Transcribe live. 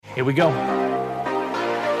Here we go.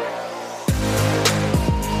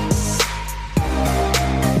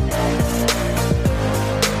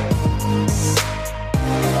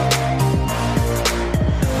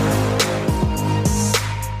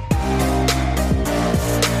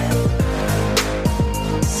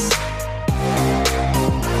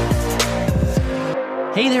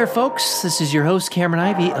 Hey there, folks. This is your host, Cameron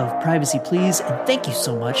Ivey of Privacy Please, and thank you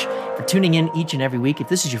so much for tuning in each and every week. If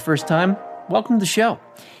this is your first time, welcome to the show.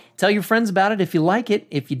 Tell your friends about it if you like it.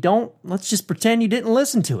 If you don't, let's just pretend you didn't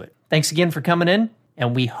listen to it. Thanks again for coming in,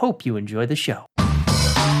 and we hope you enjoy the show.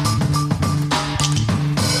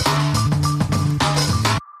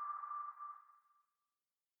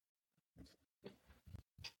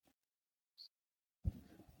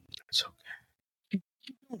 It's okay.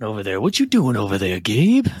 Over there. What you doing over there,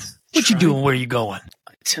 Gabe? What you doing? Where you going?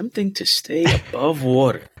 Attempting to stay above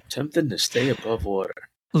water.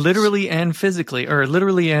 Literally and physically, or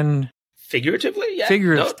literally and figuratively? Yeah.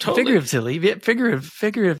 Figuratively. Yeah,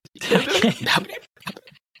 figurative.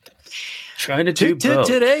 Trying to do both.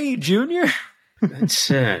 Today, Junior. That's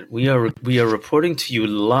it. We are reporting to you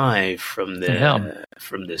live from the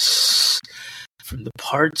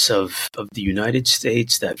parts of the United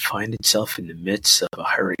States that find itself in the midst of a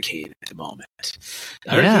hurricane at the moment.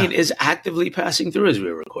 The hurricane is actively passing through as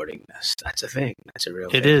we're recording this. That's a thing. That's a real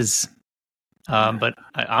thing. It is. But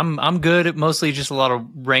I'm good. Mostly just a lot of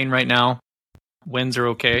rain right now. Winds are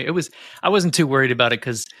okay. I wasn't too worried about it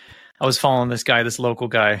because I was following this local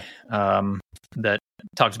guy, that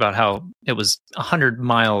talked about how it was 100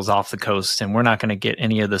 miles off the coast and we're not going to get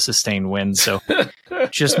any of the sustained winds. So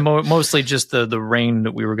just mostly just the rain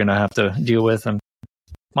that we were going to have to deal with. And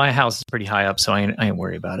my house is pretty high up, so I ain't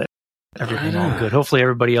worried about it. Everything all good. Hopefully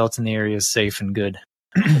everybody else in the area is safe and good.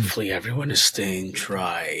 Hopefully everyone is staying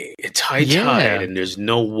dry. It's high tide and there's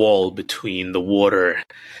no wall between the water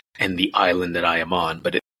and the island that I am on,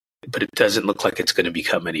 but it doesn't look like it's going to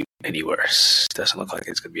become any worse. It doesn't look like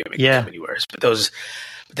it's going to become any worse. But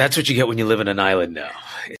that's what you get when you live in an island now.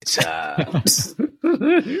 It's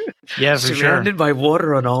surrounded by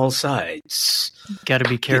water on all sides. Got to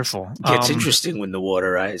be careful. Gets interesting when the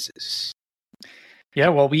water rises. Yeah,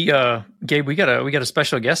 well, Gabe, we got a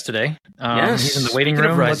special guest today. Yes, he's in the waiting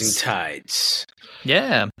room. Rising tides.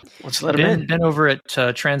 Yeah, let's let him in. Ben over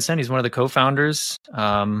at Transcend. He's one of the co-founders.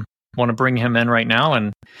 Want to bring him in right now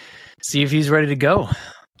and see if he's ready to go.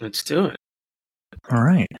 Let's do it. All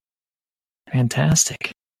right,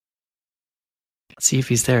 fantastic. Let's see if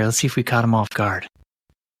he's there. Let's see if we caught him off guard.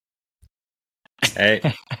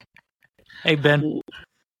 Hey, hey Ben.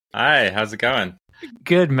 Hi. How's it going?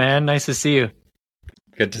 Good, man. Nice to see you.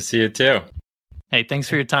 Good to see you too. Hey, thanks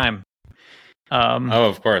for your time. Oh,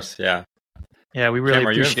 of course, yeah. Yeah, we really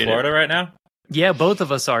appreciate it. Are you in Florida right now? Yeah, both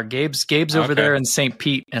of us are. Gabe's over there in St.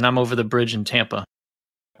 Pete, and I'm over the bridge in Tampa.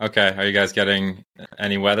 Okay, are you guys getting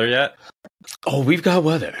any weather yet? Oh, we've got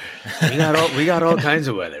weather. We got all kinds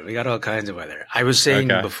of weather. I was saying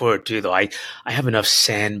before too, though, I have enough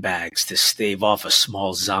sandbags to stave off a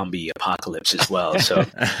small zombie apocalypse as well. So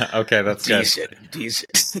okay, that's decent.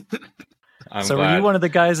 So were you one of the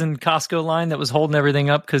guys in Costco line that was holding everything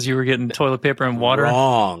up because you were getting toilet paper and water?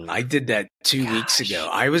 Wrong. I did that 2 weeks ago.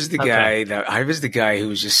 I was the guy who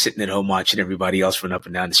was just sitting at home watching everybody else run up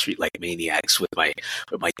and down the street like maniacs with my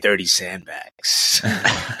 30 sandbags.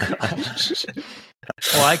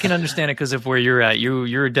 Well, I can understand it because of where you're at.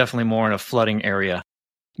 You're definitely more in a flooding area.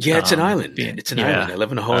 Yeah, it's an island. It's an island. I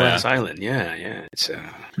live in a whole ass island. Yeah. It's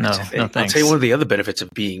no thanks. I'll tell you one of the other benefits of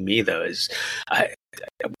being me though is I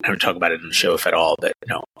don't talk about it in the show if at all, but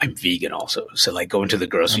I'm vegan also. So like going to the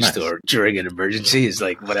grocery store during an emergency is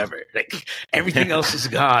like whatever. Like everything else is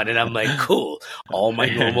gone, and I'm like, cool. All my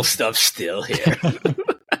normal stuff's still here. Oh,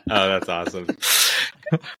 that's awesome.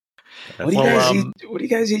 What do you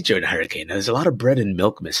guys eat during a hurricane? There's a lot of bread and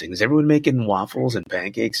milk missing. Is everyone making waffles and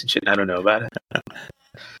pancakes and shit? I don't know about it.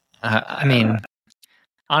 I mean,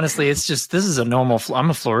 honestly, it's just this is a normal.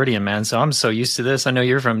 I'm a Floridian, man, so I'm so used to this. I know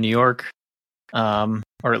you're from New York, or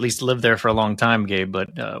at least lived there for a long time, Gabe.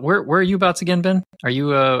 But where are you about again, Ben? Are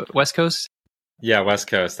you West Coast? Yeah, West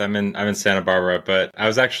Coast. I'm in Santa Barbara, but I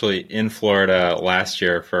was actually in Florida last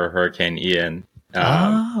year for Hurricane Ian.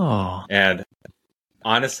 And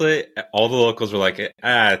honestly, all the locals were like, it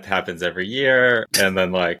happens every year, and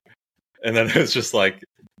then it was just like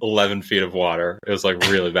 11 feet of water. It was like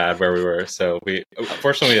really bad where we were. So we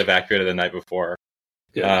fortunately evacuated the night before.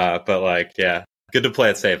 But good to play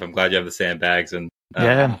it safe. I'm glad you have the sandbags and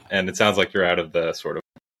it sounds like you're out of the sort of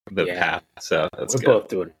the path. So that's we're both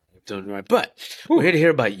doing right. But we're here to hear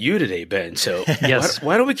about you today, Ben. So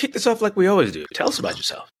why don't we kick this off like we always do? Tell us about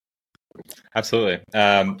yourself. Absolutely.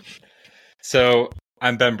 So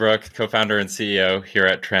I'm Ben Brook, co-founder and CEO here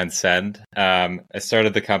at Transcend. I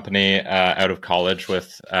started the company out of college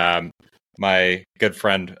with my good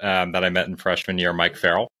friend that I met in freshman year, Mike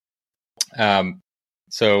Farrell.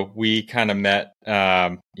 So we kind of met,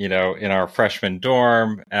 in our freshman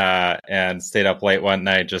dorm and stayed up late one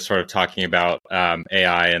night, just sort of talking about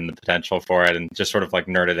AI and the potential for it, and just sort of like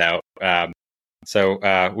nerded out. So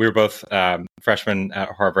we were both freshmen at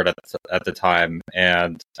Harvard at the time,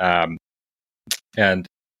 and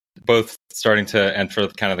both starting to enter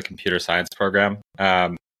kind of the computer science program.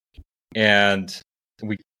 And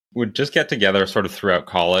we would just get together sort of throughout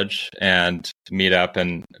college and meet up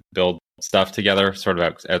and build stuff together, sort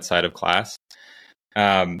of outside of class.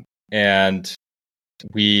 And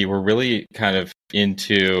we were really kind of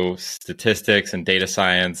into statistics and data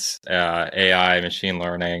science, AI, machine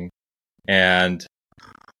learning, and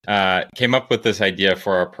came up with this idea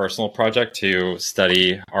for our personal project to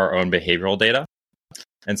study our own behavioral data.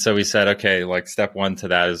 And so we said, okay, like step one to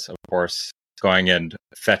that is, of course, going and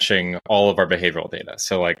fetching all of our behavioral data.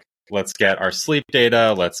 So like, let's get our sleep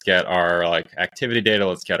data, let's get our like activity data,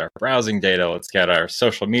 let's get our browsing data, let's get our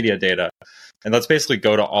social media data. And let's basically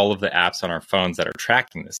go to all of the apps on our phones that are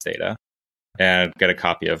tracking this data and get a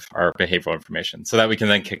copy of our behavioral information so that we can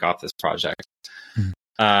then kick off this project.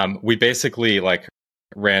 We basically like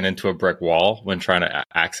ran into a brick wall when trying to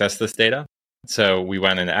access this data. So we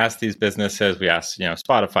went and asked these businesses, we asked,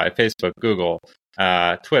 Spotify, Facebook, Google,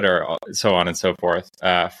 Twitter, so on and so forth,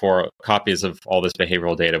 for copies of all this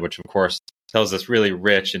behavioral data, which of course tells this really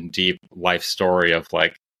rich and deep life story of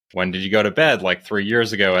like, when did you go to bed? Like 3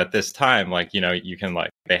 years ago at this time, like, you can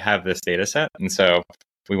like, they have this data set. And so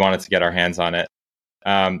we wanted to get our hands on it.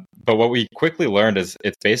 But what we quickly learned is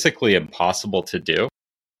it's basically impossible to do.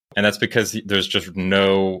 And that's because there's just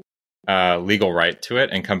no legal right to it,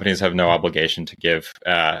 and companies have no obligation to give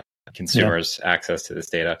consumers access to this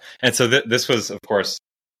data. And so this was, of course,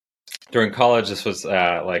 during college. This was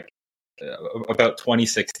about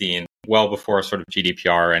 2016, well before sort of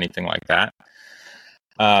GDPR or anything like that.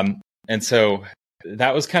 And so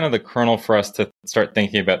that was kind of the kernel for us to start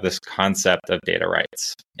thinking about this concept of data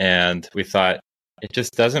rights. And we thought it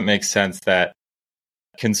just doesn't make sense that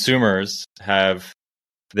consumers have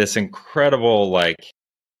this incredible like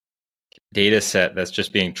data set that's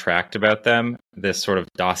just being tracked about them, this sort of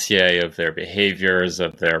dossier of their behaviors,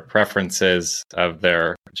 of their preferences, of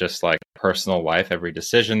their just like personal life. Every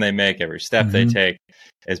decision they make, every step they take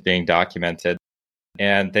is being documented.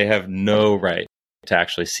 And they have no right to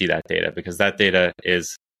actually see that data, because that data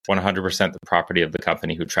is 100% the property of the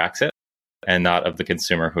company who tracks it and not of the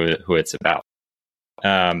consumer who it's about.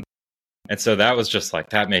 And so that was just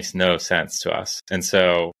like, that makes no sense to us. And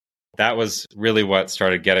so that was really what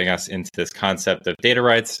started getting us into this concept of data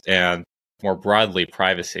rights and more broadly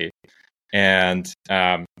privacy. And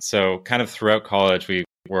so kind of throughout college, we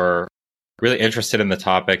were really interested in the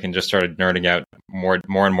topic and just started nerding out more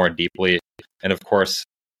and more deeply. And of course,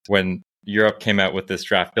 when Europe came out with this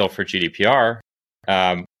draft bill for GDPR,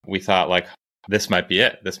 we thought like, this might be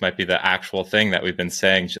it. This might be the actual thing that we've been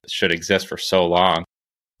saying should exist for so long.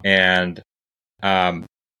 And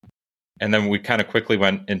then we kind of quickly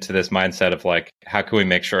went into this mindset of like, how can we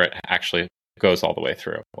make sure it actually goes all the way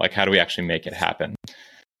through? Like, how do we actually make it happen?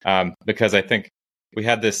 Because I think we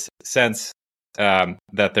had this sense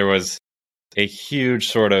that there was a huge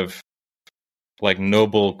sort of like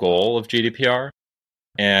noble goal of GDPR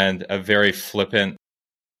and a very flippant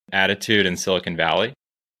attitude in Silicon Valley,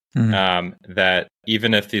 that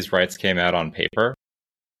even if these rights came out on paper,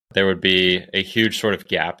 there would be a huge sort of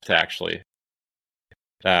gap to actually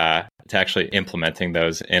implementing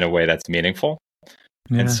those in a way that's meaningful.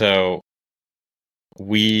 And so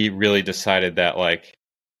we really decided that like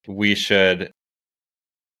we should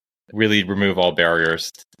really remove all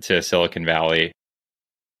barriers to Silicon Valley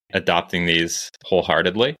adopting these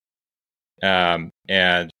wholeheartedly.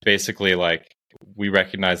 And basically like we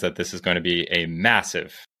recognize that this is going to be a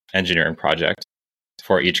massive engineering project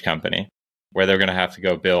for each company, where they're going to have to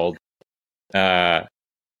go build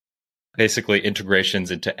basically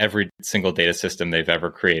integrations into every single data system they've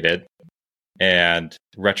ever created, and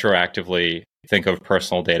retroactively think of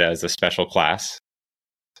personal data as a special class.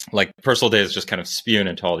 Like personal data is just kind of spewed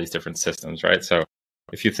into all these different systems, right? So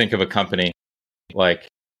if you think of a company like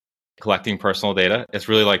collecting personal data, it's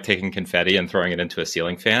really like taking confetti and throwing it into a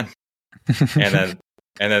ceiling fan. and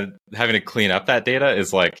then having to clean up that data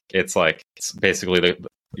is like, it's basically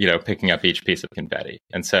picking up each piece of confetti.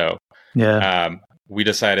 And so we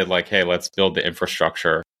decided like, hey, let's build the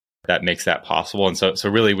infrastructure that makes that possible. And so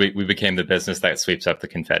really we became the business that sweeps up the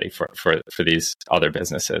confetti for these other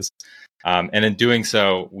businesses. And in doing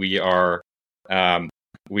so, we are, I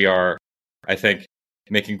think,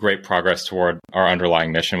 making great progress toward our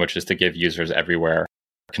underlying mission, which is to give users everywhere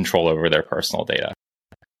control over their personal data.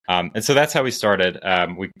 And so that's how we started.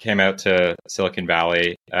 We came out to Silicon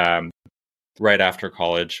Valley right after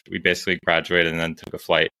college. We basically graduated and then took a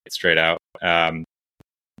flight straight out.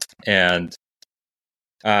 And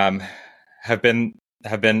have been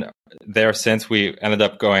there since. We ended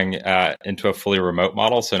up going into a fully remote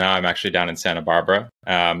model. So now I'm actually down in Santa Barbara,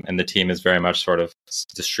 and the team is very much sort of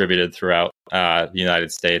distributed throughout the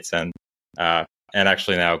United States and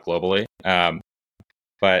actually now globally.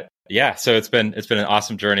 But yeah, so it's been an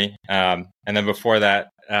awesome journey. And then before that,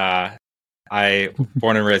 I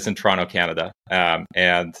born and raised in Toronto, Canada,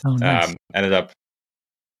 and nice. Ended up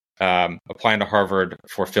applying to Harvard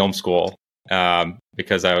for film school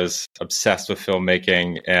because I was obsessed with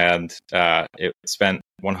filmmaking, and it spent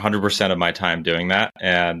 100% of my time doing that.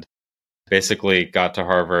 And basically got to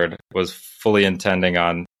Harvard, was fully intending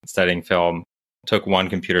on studying film, took one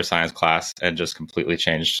computer science class, and just completely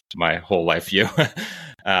changed my whole life view.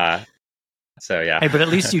 So yeah. Hey, but at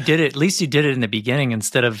least you did it. At least you did it in the beginning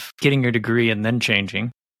instead of getting your degree and then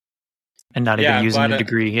changing, and not even using the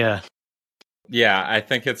degree. Yeah. Yeah, I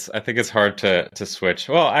think it's hard to switch.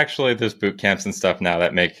 Well, actually, there's boot camps and stuff now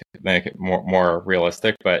that make it more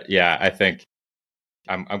realistic. But yeah, I think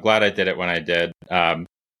I'm glad I did it when I did.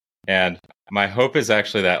 And my hope is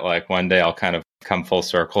actually that like one day I'll kind of come full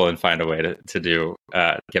circle and find a way to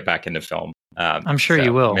get back into film. I'm sure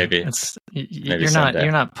you will. Maybe you're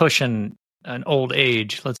not pushing an old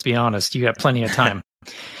age. Let's be honest. You got plenty of time.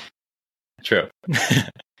 True.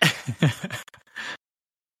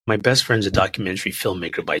 My best friend's a documentary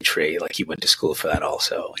filmmaker by trade. Like he went to school for that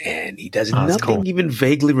also, and he does nothing cool. even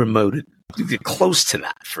vaguely remote close to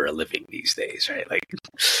that for a living these days, right? Like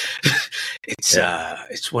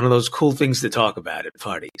it's one of those cool things to talk about at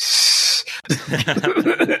parties.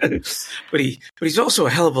 but he's also a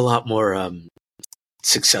hell of a lot more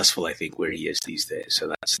successful, I think, where he is these days.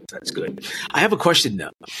 So that's good. I have a question though.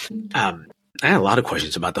 I had a lot of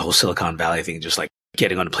questions about the whole Silicon Valley thing, just like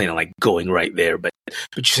getting on a plane and like going right there. But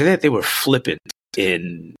you said that they were flippant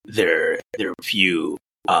in their view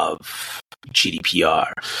of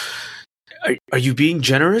GDPR. Are you being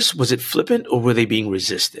generous? Was it flippant or were they being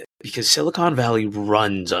resistant? Because Silicon Valley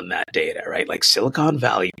runs on that data, right? Like Silicon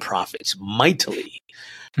Valley profits mightily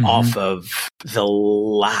off of the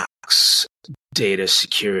lax data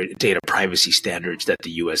security, data privacy standards that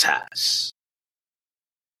the US has.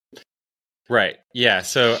 Right. Yeah.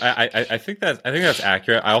 So I think that's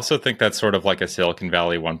accurate. I also think that's sort of like a Silicon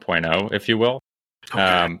Valley 1.0, if you will.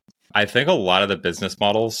 Okay. I think a lot of the business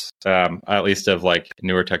models, at least of like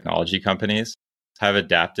newer technology companies, have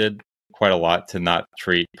adapted quite a lot to not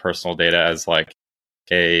treat personal data as like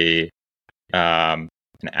an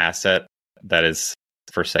asset that is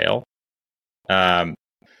for sale.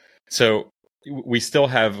 So we still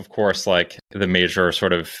have, of course, like the major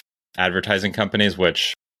sort of advertising companies,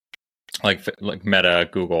 which like Meta,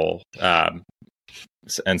 Google,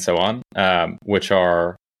 and so on, which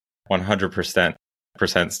are 100%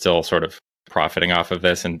 still sort of profiting off of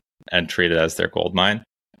this and treat it as their gold mine.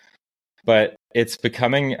 But it's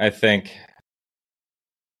becoming, I think,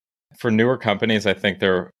 for newer companies, I think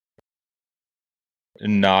they're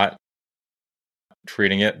not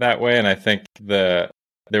treating it that way. And I think there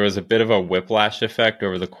was a bit of a whiplash effect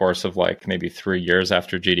over the course of like maybe 3 years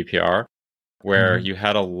after GDPR, where you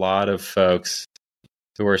had a lot of folks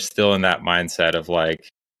who were still in that mindset of like,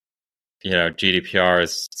 you know, GDPR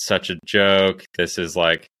is such a joke. This is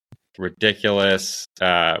like ridiculous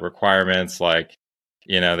requirements. Like,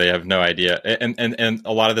 you know, they have no idea. And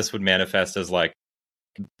a lot of this would manifest as like,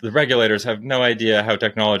 the regulators have no idea how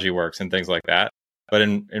technology works and things like that. But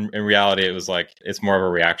in reality, it was like, it's more of a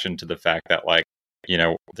reaction to the fact that like, you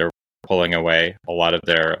know, they're pulling away a lot of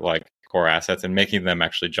their like core assets and making them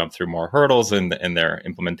actually jump through more hurdles in their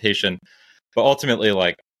implementation. But ultimately,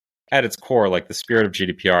 like at its core, like the spirit of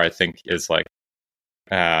GDPR, I think is like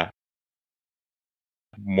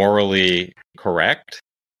morally correct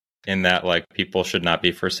in that like people should not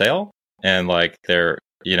be for sale, and like they're,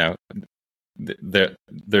 you know,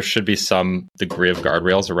 there should be some degree of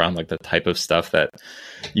guardrails around like the type of stuff that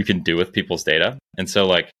you can do with people's data. And so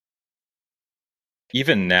like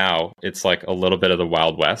even now it's like a little bit of the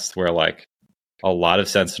Wild West where like a lot of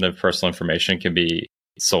sensitive personal information can be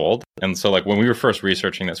sold. And so like when we were first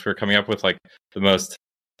researching this, we were coming up with like the most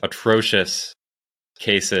atrocious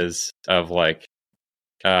cases of like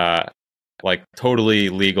like totally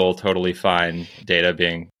legal, totally fine data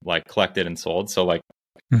being like collected and sold. So like,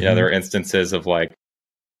 there are instances of like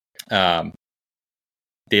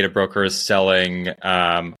data brokers selling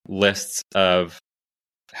lists of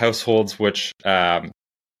households which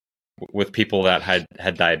with people that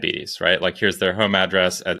had diabetes, right? Like here's their home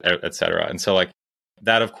address, et cetera. And so like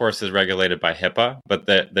that, of course, is regulated by HIPAA, but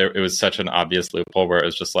it was such an obvious loophole where it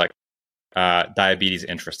was just like diabetes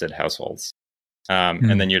interested households.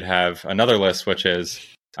 And then you'd have another list, which is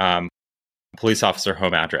police officer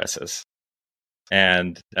home addresses.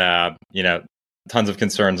 And, tons of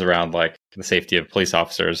concerns around like the safety of police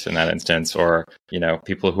officers in that instance, or,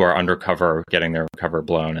 people who are undercover getting their cover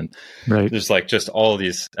blown. And there's like just all of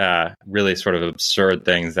these really sort of absurd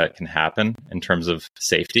things that can happen in terms of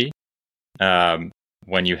safety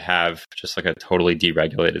when you have just like a totally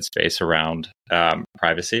deregulated space around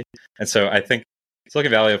privacy. And so I think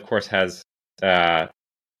Silicon Valley, of course, has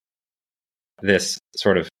this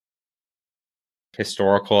sort of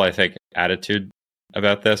historical, I think, attitude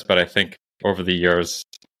about this, but I think over the years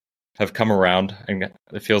have come around, and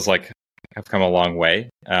it feels like have come a long way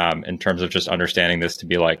in terms of just understanding this to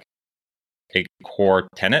be like a core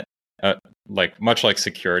tenet, like much like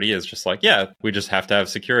security is just like, we just have to have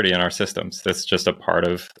security in our systems. That's just a part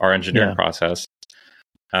of our engineering process.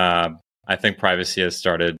 I think privacy has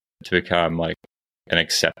started to become like an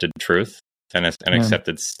accepted truth and an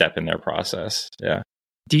accepted step in their process. Yeah.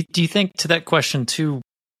 Do you think, to that question too,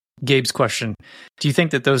 Gabe's question, do you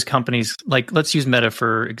think that those companies, like let's use Meta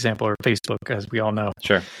for example, or Facebook, as we all know,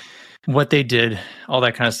 sure, what they did, all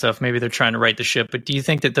that kind of stuff, maybe they're trying to right the ship, but do you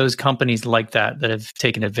think that those companies like that have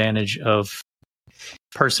taken advantage of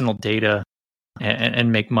personal data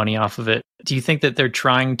and make money off of it, do you think that they're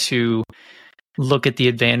trying to look at the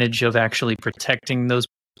advantage of actually protecting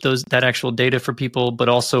that actual data for people, but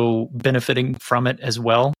also benefiting from it as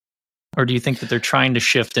well? Or do you think that they're trying to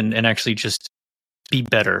shift and actually just be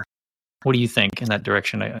better? What do you think in that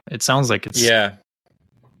direction? It sounds like it's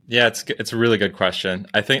it's a really good question.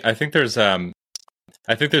 I think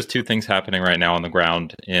there's two things happening right now on the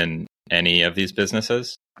ground in any of these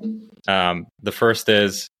businesses. The first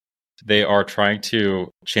is they are trying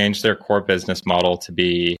to change their core business model to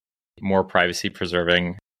be more privacy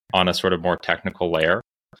preserving on a sort of more technical layer.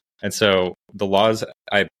 And so the laws,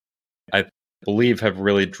 I believe, have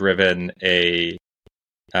really driven a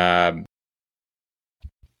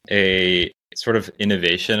sort of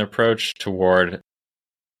innovation approach toward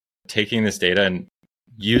taking this data and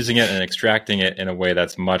using it and extracting it in a way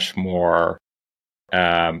that's much more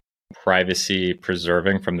privacy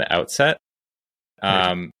preserving from the outset.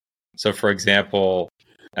 So, for example,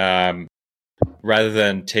 rather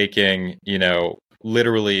than taking,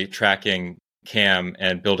 literally tracking Cam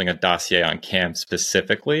and building a dossier on Cam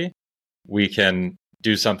specifically, we can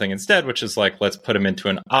do something instead, which is like, let's put him into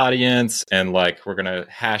an audience and like, we're going to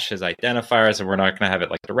hash his identifiers and we're not going to have it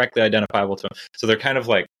like directly identifiable to him. So they're kind of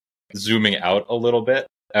like zooming out a little bit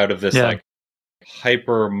out of this like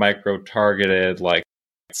hyper micro targeted, like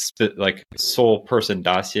sole person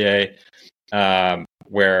dossier,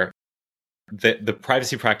 where the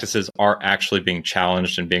privacy practices are actually being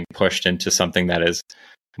challenged and being pushed into something that is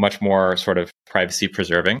much more sort of privacy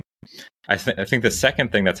preserving. I think the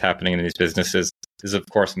second thing that's happening in these businesses is, of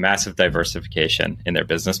course, massive diversification in their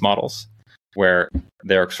business models, where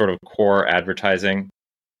their sort of core advertising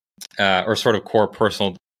or sort of core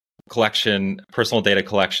personal data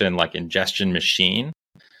collection, like ingestion machine,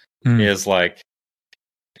 is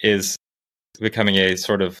becoming a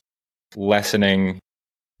sort of lessening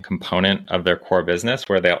component of their core business,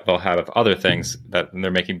 where they'll have other things that they're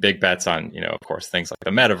making big bets on, of course, things like the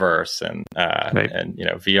metaverse and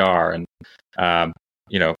VR and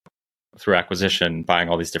through acquisition, buying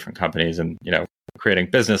all these different companies and creating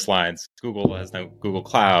business lines. Google has now Google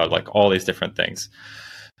Cloud, like all these different things.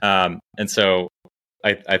 And so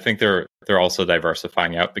I think they're also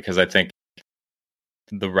diversifying out, because I think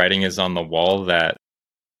the writing is on the wall that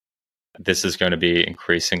this is going to be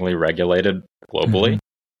increasingly regulated globally.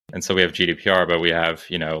 And so we have GDPR, but we have,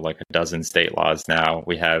 like a dozen state laws now.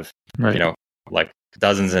 We have, like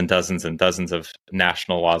dozens and dozens and dozens of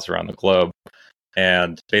national laws around the globe.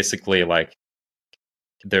 And basically, like,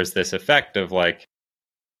 there's this effect of like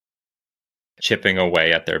chipping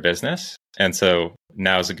away at their business. And so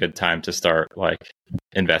now is a good time to start like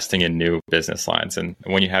investing in new business lines. And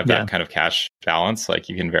when you have that kind of cash balance, like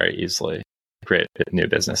you can very easily create new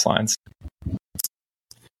business lines.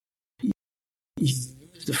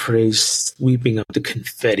 The phrase sweeping up the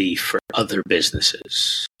confetti for other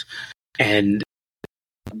businesses. And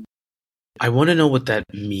I want to know what that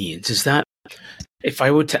means. Is that If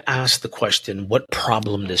I were to ask the question, what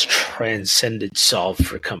problem does Transcend solve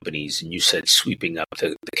for companies? And you said sweeping up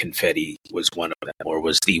the confetti was one of them, or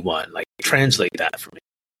was the one. Like, translate that for me.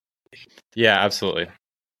 Yeah, absolutely.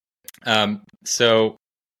 So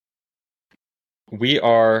we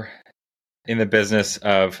are in the business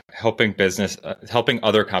of helping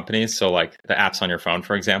other companies. So like the apps on your phone,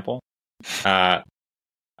 for example,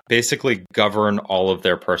 basically govern all of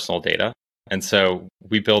their personal data. And so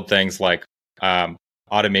we build things like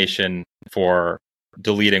automation for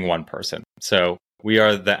deleting one person. So we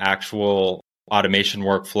are the actual automation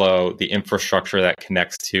workflow, the infrastructure that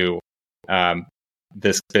connects to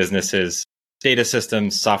this business's data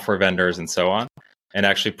systems, software vendors, and so on, and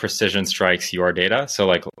actually precision strikes your data. So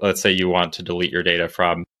like, let's say you want to delete your data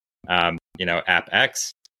from, app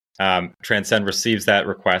X. Transcend receives that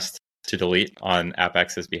request to delete on app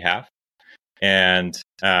X's behalf, and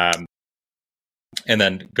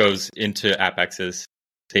then goes into app X's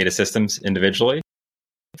data systems individually,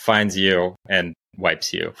 finds you, and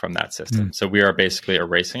wipes you from that system. So we are basically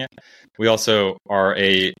erasing it. We also are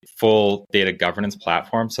a full data governance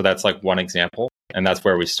platform. So that's like one example. And that's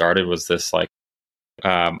where we started, was this like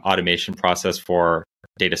automation process for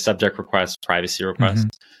data subject requests, privacy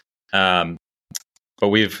requests. But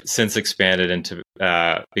we've since expanded into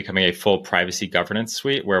becoming a full privacy governance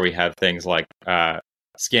suite, where we have things like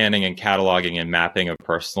scanning and cataloging and mapping of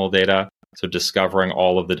personal data. So discovering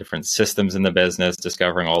all of the different systems in the business,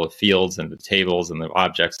 discovering all the fields and the tables and the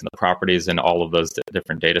objects and the properties in all of those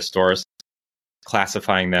different data stores,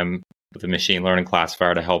 classifying them with a machine learning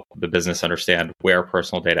classifier to help the business understand where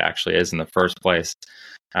personal data actually is in the first place.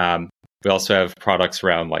 We also have products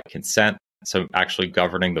around like consent, so actually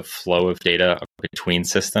governing the flow of data between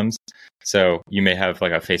systems. So you may have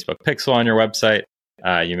like a Facebook pixel on your website.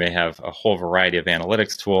 You may have a whole variety of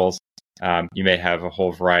analytics tools. You may have a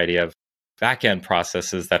whole variety of backend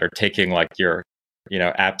processes that are taking like your,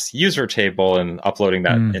 app's user table and uploading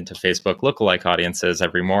that into Facebook lookalike audiences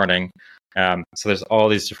every morning. So there's all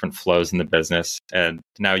these different flows in the business, and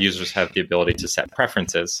now users have the ability to set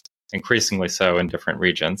preferences, increasingly so in different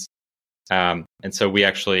regions. And so we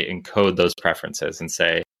actually encode those preferences and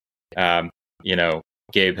say,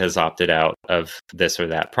 Gabe has opted out of this or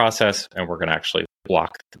that process, and we're going to actually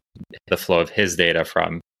block the flow of his data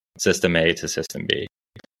from system A to system B.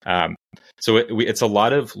 So it's a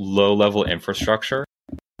lot of low-level infrastructure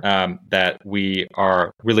that we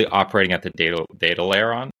are really operating at the data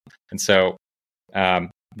layer on. And so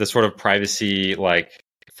the sort of privacy like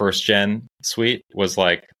first gen suite was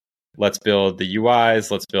like, let's build the UIs,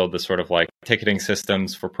 let's build the sort of like ticketing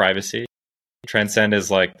systems for privacy. Transcend is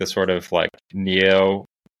like the sort of like neo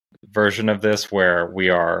version of this, where we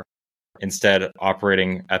are instead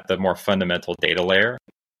operating at the more fundamental data layer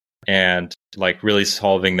and like really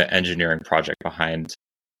solving the engineering project behind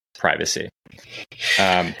privacy.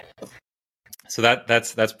 So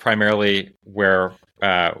that's primarily where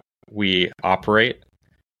we operate.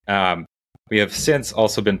 We have since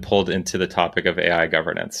also been pulled into the topic of AI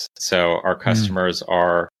governance. So our customers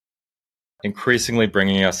are increasingly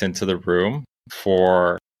bringing us into the room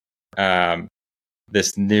for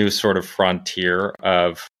this new sort of frontier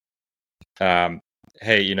of,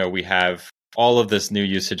 hey, we have all of this new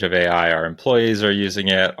usage of AI. Our employees are using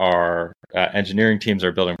it. Our engineering teams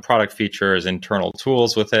are building product features, internal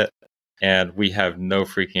tools with it. And we have no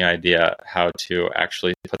freaking idea how to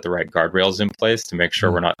actually put the right guardrails in place to make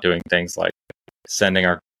sure we're not doing things like sending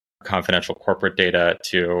our confidential corporate data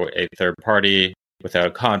to a third party without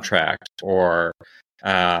a contract, or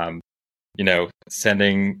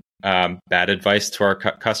sending bad advice to our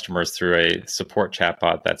customers through a support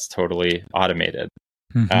chatbot that's totally automated.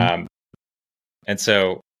 And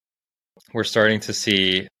so we're starting to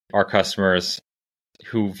see our customers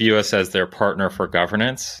who view us as their partner for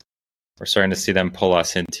governance. We're starting to see them pull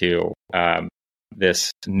us into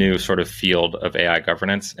this new sort of field of AI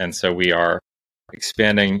governance. And so we are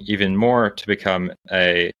expanding even more to become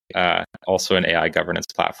also an AI governance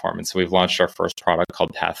platform. And so we've launched our first product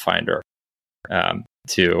called Pathfinder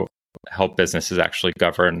to help businesses actually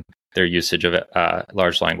govern their usage of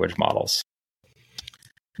large language models.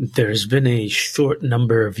 There's been a short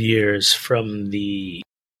number of years from the,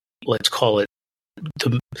 let's call it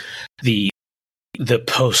the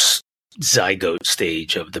post-zygote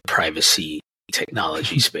stage of the privacy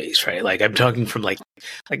technology space, right? Like I'm talking from like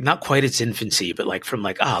not quite its infancy, but like from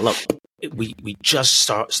like, look, we just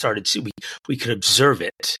started to, we could observe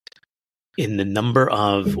it in the number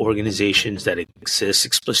of organizations that exist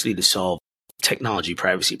explicitly to solve technology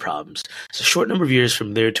privacy problems. It's a short number of years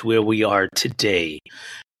from there to where we are today.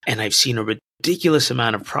 and I've seen a ridiculous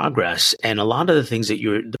amount of progress. And a lot of the things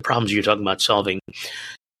the problems you're talking about solving,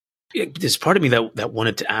 there's part of me that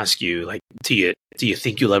wanted to ask you, like, do you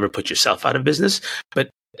think you'll ever put yourself out of business? But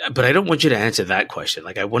I don't want you to answer that question.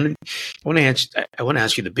 Like, I want to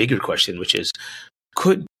ask you the bigger question, which is,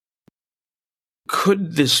 could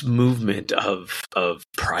this movement of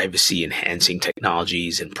privacy enhancing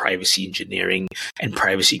technologies and privacy engineering and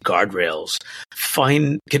privacy guardrails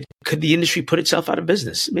could the industry put itself out of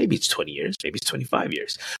business? Maybe it's 20 years, maybe it's 25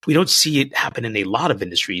 years. We don't see it happen in a lot of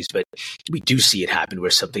industries, but we do see it happen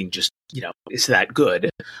where something just, is that good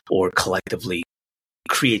or collectively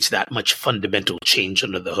creates that much fundamental change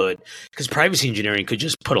under the hood, because privacy engineering could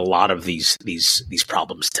just put a lot of these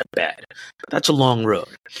problems to bed. But that's a long road.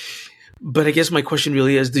 But I guess my question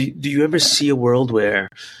really is, do you ever see a world where,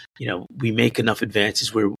 we make enough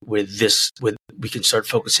advances where we can start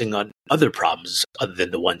focusing on other problems other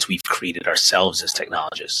than the ones we've created ourselves as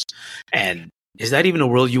technologists? And is that even a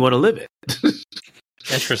world you want to live in?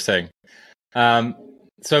 Interesting.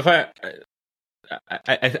 So if I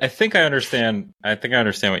think I understand. I think I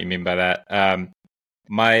understand what you mean by that.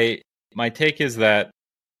 My take is that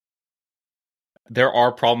there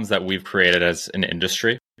are problems that we've created as an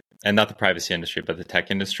industry. And not the privacy industry, but the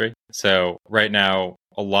tech industry. So right now,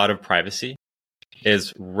 a lot of privacy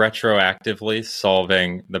is retroactively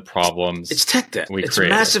solving the problems. It's tech debt. It's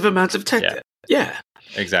created. Massive amounts of tech debt. Yeah.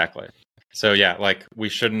 Exactly. So like we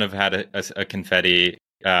shouldn't have had a confetti,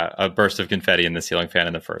 a burst of confetti in the ceiling fan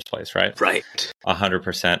in the first place, right? Right.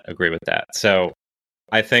 100% agree with that. So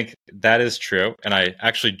I think that is true. And I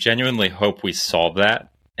actually genuinely hope we solve that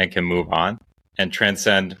and can move on. And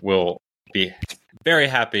Transcend will be very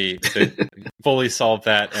happy to fully solve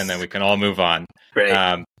that, and then we can all move on.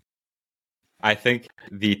 Right. I think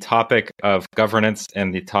the topic of governance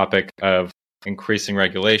and the topic of increasing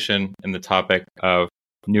regulation and the topic of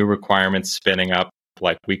new requirements spinning up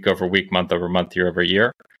like week over week, month over month, year over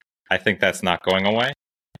year, I think that's not going away.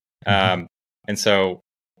 And so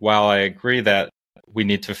while I agree that we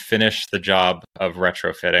need to finish the job of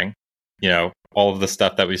retrofitting, all of the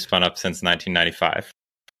stuff that we've spun up since 1995,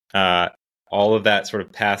 all of that sort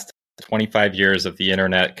of past 25 years of the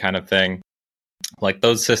internet kind of thing, like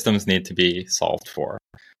those systems need to be solved for.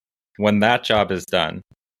 When that job is done,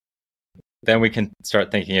 then we can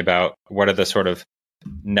start thinking about what are the sort of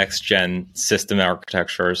next gen system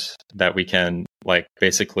architectures that we can like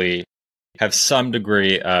basically have some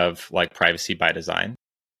degree of like privacy by design,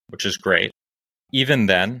 which is great. Even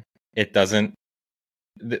then, it doesn't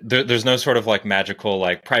there's no sort of like magical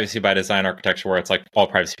like privacy by design architecture where it's like all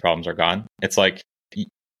privacy problems are gone. It's like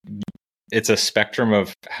it's a spectrum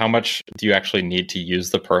of how much do you actually need to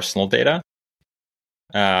use the personal data.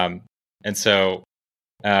 And so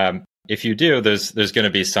if you do, there's going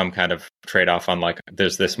to be some kind of trade-off on like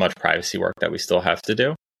there's this much privacy work that we still have to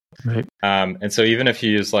do. Right. And so even if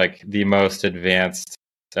you use like the most advanced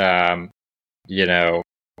architecture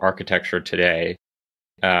today,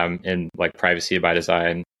 in like privacy by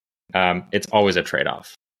design, it's always a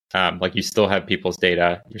trade-off. Like you still have people's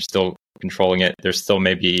data, you're still controlling it. There's still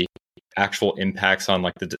maybe actual impacts on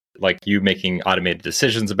like you making automated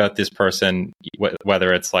decisions about this person,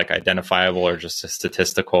 whether it's like identifiable or just a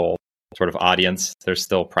statistical sort of audience. There's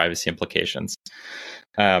still privacy implications.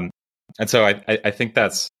 And so I think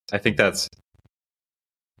that's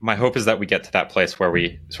my hope is that we get to that place where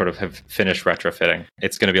we sort of have finished retrofitting.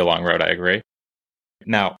 It's going to be a long road, I agree.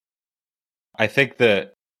 Now, I think the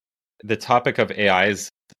topic of AI is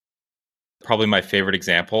probably my favorite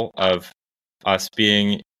example of us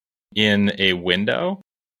being in a window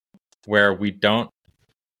where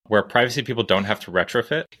privacy people don't have to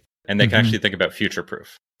retrofit and they can actually think about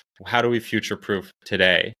future-proof. How do we future-proof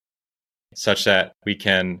today such that we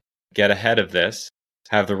can get ahead of this,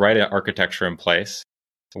 have the right architecture in place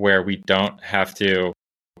where we don't have to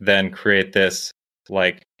then create this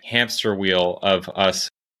like hamster wheel of us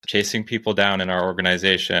chasing people down in our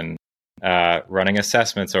organization, running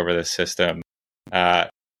assessments over this system,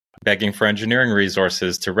 begging for engineering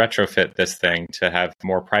resources to retrofit this thing to have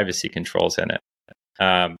more privacy controls in it.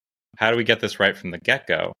 How do we get this right from the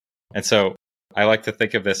get-go? And so I like to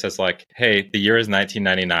think of this as like, hey, the year is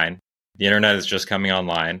 1999. The internet is just coming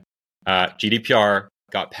online. GDPR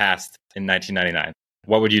got passed in 1999.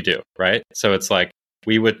 What would you do, right? So it's like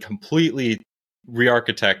we would completely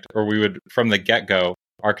re-architect, or we would, from the get-go,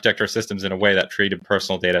 architect our systems in a way that treated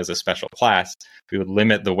personal data as a special class. We would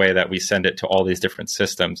limit the way that we send it to all these different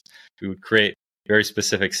systems. We would create very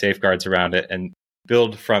specific safeguards around it and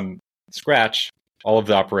build from scratch all of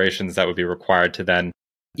the operations that would be required to then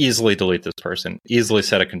easily delete this person, easily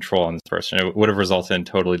set a control on this person. It would have resulted in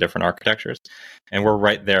totally different architectures. And we're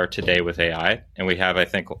right there today with AI. And we have, I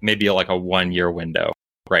think, maybe like a 1-year window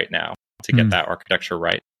right now to get that architecture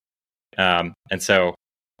right. And so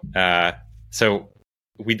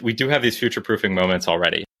we do have these future-proofing moments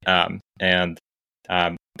already. And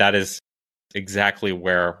that is exactly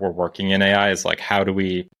where we're working in AI, is like, how do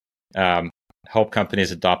we help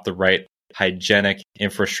companies adopt the right hygienic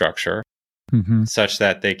infrastructure such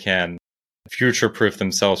that they can future-proof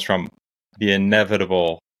themselves from the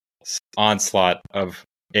inevitable onslaught of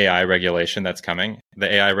AI regulation that's coming.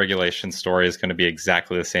 The AI regulation story is going to be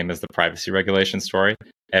exactly the same as the privacy regulation story.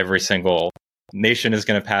 Every single nation is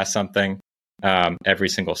going to pass something. Every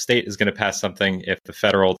single state is going to pass something if the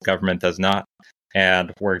federal government does not.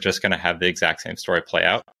 And we're just going to have the exact same story play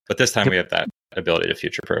out. But this time we have that ability to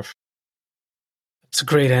future-proof. It's a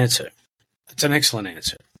great answer. It's an excellent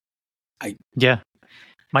answer.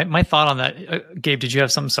 My thought on that, Gabe, did you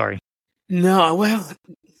have something? Sorry. No, well,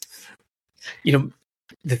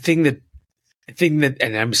 the thing that,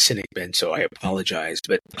 and I'm a cynic, Ben, so I apologize,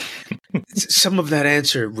 but some of that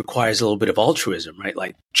answer requires a little bit of altruism, right?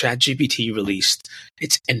 Like ChatGPT released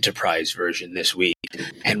its enterprise version this week,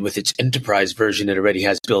 and with its enterprise version, it already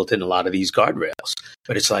has built in a lot of these guardrails.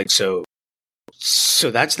 But it's like, so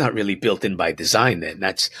that's not really built in by design. Then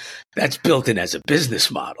that's built in as a business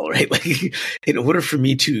model, right? Like, in order for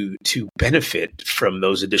me to benefit from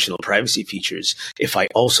those additional privacy features, if I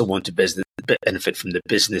also want to benefit from the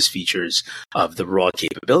business features of the raw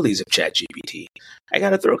capabilities of ChatGPT, I got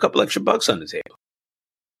to throw a couple extra bucks on the table,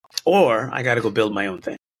 or I got to go build my own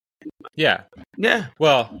thing. Yeah.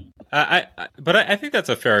 Well, I think that's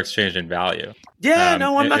a fair exchange in value. Yeah,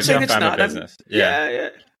 no, I'm not saying it's not. Business.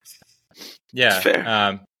 Yeah, it's fair.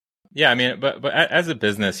 I mean, but as a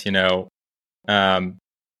business, you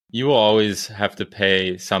will always have to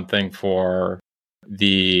pay something for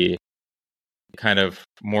the kind of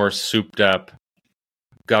more souped up,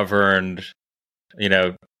 governed,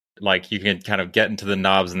 like you can kind of get into the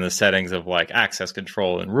knobs and the settings of like access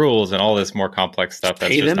control and rules and all this more complex stuff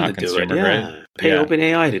that's just not consumer grade. Pay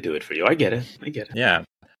OpenAI to do it for you. I get it. Yeah.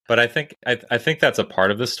 But I think that's a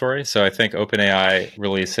part of the story. So I think OpenAI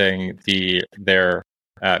releasing their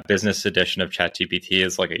business edition of ChatGPT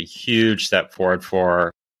is like a huge step forward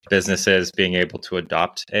for businesses being able to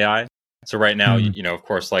adopt AI. So right now, of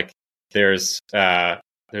course, like there's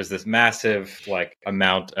this massive like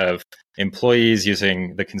amount of employees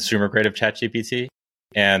using the consumer grade of ChatGPT,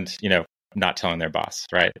 and not telling their boss,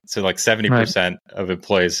 right? So like 70% of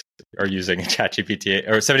employees are using ChatGPT,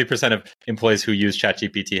 or 70% of employees who use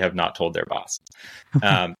ChatGPT have not told their boss.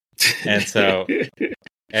 And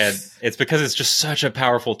it's because it's just such a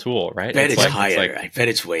powerful tool, right? I bet it's higher. I bet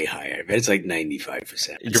it's way higher. I bet it's like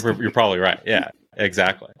 95%. You're probably right. Yeah,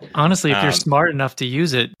 exactly. Honestly, if you're smart enough to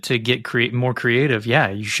use it to get more creative,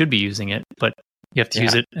 you should be using it, but you have to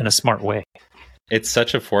use it in a smart way. It's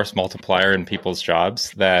such a force multiplier in people's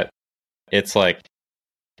jobs that it's like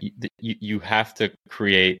you have to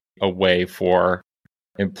create a way for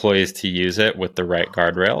employees to use it with the right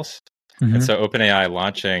guardrails. And so OpenAI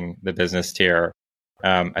launching the business tier,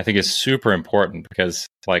 I think is super important, because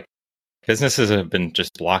like businesses have been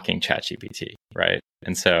just blocking ChatGPT, right?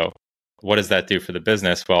 And so what does that do for the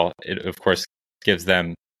business? Well, it of course gives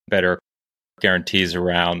them better guarantees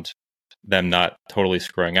around them not totally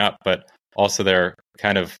screwing up, but also they're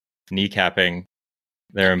kind of kneecapping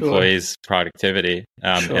their employees' productivity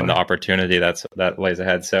and the opportunity that lays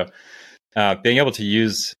ahead. So being able to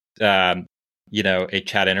use a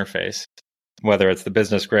chat interface, whether it's the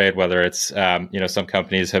business grade, whether it's some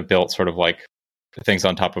companies have built sort of like things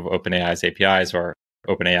on top of OpenAI's APIs or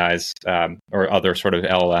OpenAI's or other sort of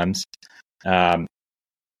LLMs.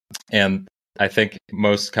 And I think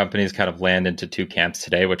most companies kind of land into two camps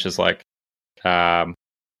today, which is like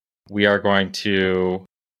we are going to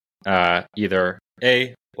either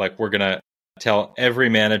we're going to tell every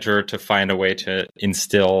manager to find a way to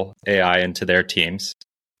instill AI into their teams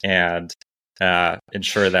and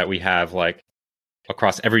ensure that we have like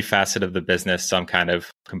across every facet of the business some kind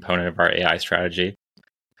of component of our AI strategy.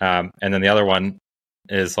 And then the other one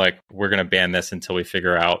is like, we're going to ban this until we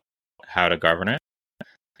figure out how to govern it.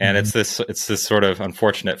 And it's this sort of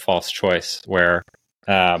unfortunate false choice where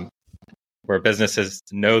businesses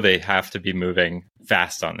know they have to be moving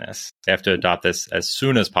fast on this. They have to adopt this as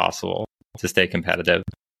soon as possible to stay competitive.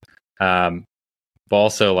 But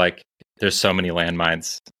also, like, there's so many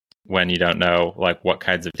landmines when you don't know like what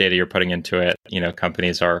kinds of data you're putting into it.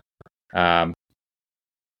 Companies are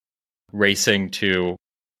racing to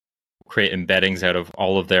create embeddings out of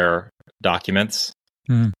all of their documents,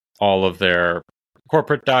 all of their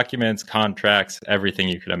corporate documents, contracts, everything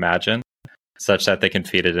you could imagine, such that they can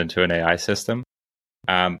feed it into an AI system.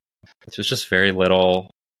 There's just very little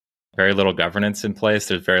governance in place.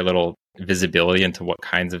 There's very little visibility into what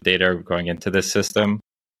kinds of data are going into this system.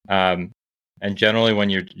 And generally, when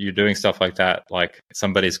you're doing stuff like that, like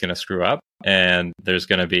somebody's going to screw up, and there's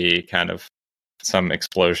going to be kind of some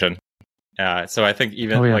explosion. So I think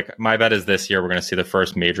like my bet is this year we're going to see the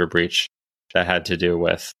first major breach that had to do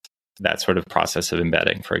with that sort of process of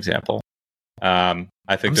embedding, for example. I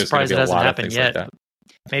think there's going to be a lot of things like that.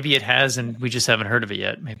 Maybe it has, and we just haven't heard of it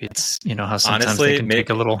yet. Maybe it's how sometimes honestly, they can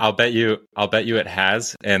take a little. I'll bet you it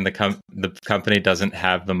has, and the company doesn't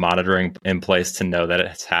have the monitoring in place to know that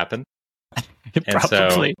it's happened.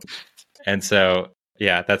 Probably. And so,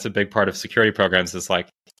 yeah, that's a big part of security programs. Is like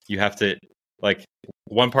you have to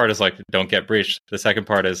one part is like don't get breached. The second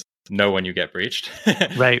part is know when you get breached.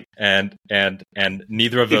 Right. And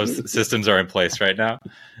neither of those systems are in place right now.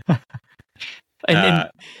 And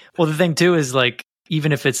well, the thing too is like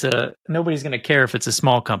even if it's nobody's going to care if it's a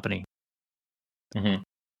small company, or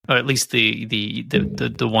at least the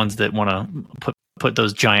ones that want to put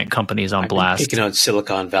those giant companies on blast. I've been picking on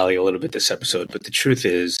Silicon Valley a little bit this episode, but the truth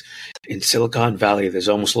is, in Silicon Valley, there's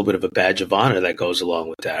almost a little bit of a badge of honor that goes along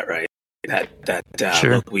with that, right?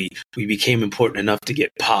 Sure. Look, we became important enough to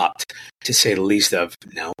get popped, to say the least of.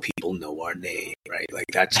 Now people know our name, right?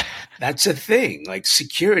 Like that's a thing. Like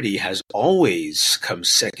security has always come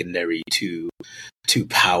secondary to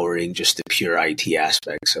powering just the pure IT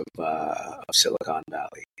aspects of Silicon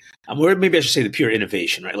Valley. Or maybe I should say the pure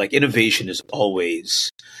innovation, right? Like innovation has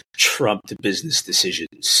always trumped business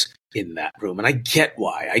decisions in that room. And I get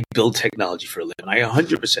why. I build technology for a living. I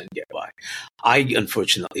 100% get why. I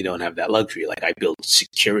unfortunately don't have that luxury. Like I build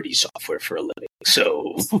security software for a living.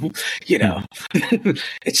 So,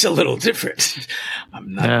 it's a little different.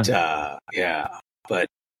 I'm not, but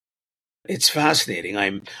it's fascinating.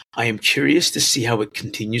 I am curious to see how it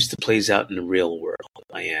continues to plays out in the real world.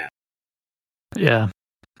 I am. Yeah.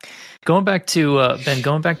 Going back to Ben,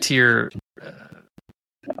 your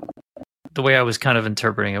the way I was kind of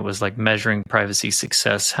interpreting it was like measuring privacy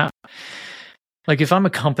success. How, like if I'm a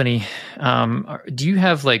company, do you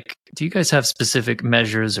guys have specific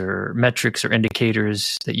measures or metrics or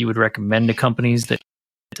indicators that you would recommend to companies that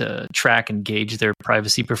to track and gauge their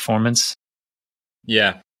privacy performance?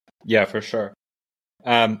 Yeah, for sure.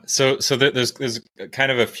 So there's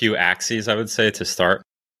kind of a few axes I would say to start.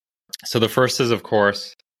 So the first is, of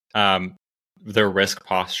course, their risk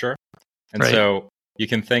posture. And right. So you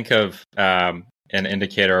can think of an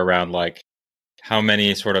indicator around like how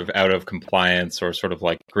many sort of out of compliance or sort of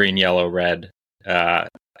like green, yellow, red, how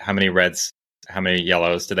many reds, how many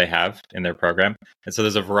yellows do they have in their program? And so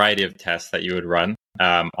there's a variety of tests that you would run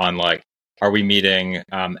on like, are we meeting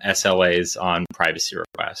SLAs on privacy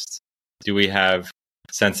requests? Do we have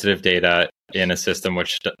sensitive data in a system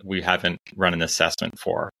which we haven't run an assessment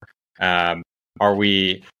for? Are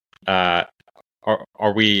we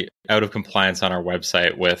out of compliance on our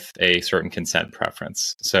website with a certain consent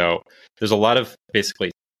preference? So there's a lot of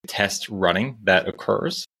basically test running that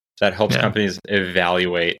occurs that helps companies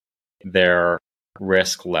evaluate their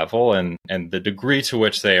risk level and the degree to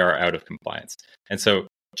which they are out of compliance. And so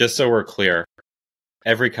just so we're clear,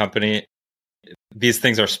 every company, these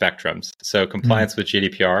things are spectrums. So compliance with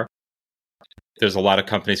GDPR, there's a lot of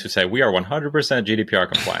companies who say we are 100% GDPR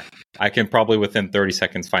compliant. I can probably within 30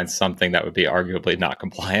 seconds find something that would be arguably not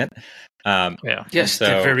compliant. Yes,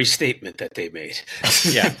 the very statement that they made.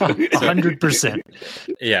 100%.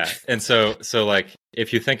 Yeah, and so like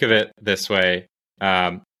if you think of it this way,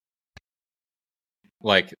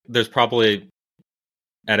 like there's probably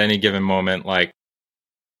at any given moment like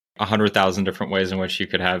 100,000 different ways in which you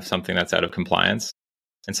could have something that's out of compliance.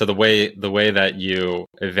 And so the way that you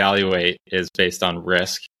evaluate is based on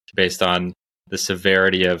risk, based on the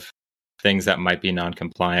severity of things that might be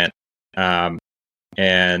non-compliant,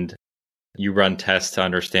 and you run tests to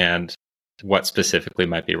understand what specifically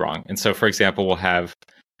might be wrong. And so, for example, we have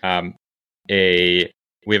an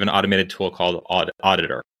automated tool called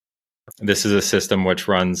Auditor. This is a system which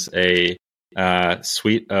runs a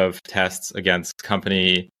suite of tests against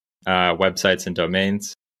company websites and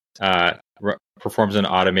domains. Performs an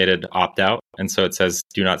automated opt-out. And so it says,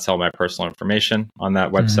 do not sell my personal information on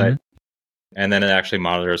that website. And then it actually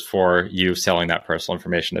monitors for you selling that personal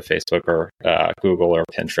information to Facebook or Google or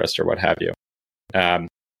Pinterest or what have you. And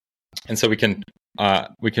so we can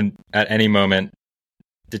at any moment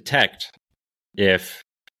detect if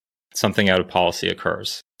something out of policy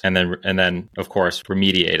occurs and then of course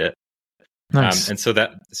remediate it. Nice. And so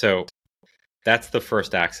that's the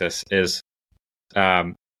first axis is,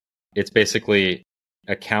 it's basically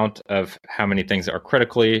a count of how many things are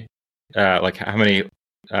critically, like how many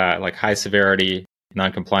like high severity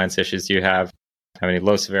non-compliance issues do you have, how many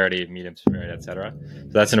low severity, medium severity, etc. So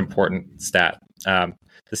that's an important stat. The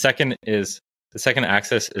second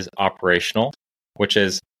axis is operational, which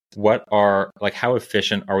is how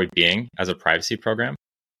efficient are we being as a privacy program?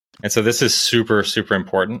 And so this is super, super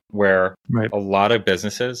important, where a lot of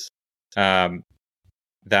businesses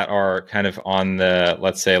that are kind of on the,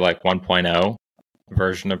 let's say, like 1.0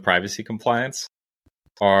 version of privacy compliance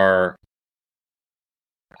are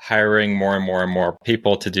hiring more and more and more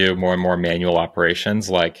people to do more and more manual operations.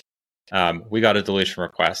 Like, we got a deletion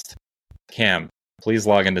request. Cam, please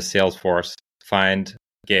log into Salesforce, find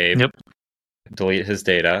Gabe, delete his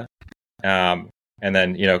data, and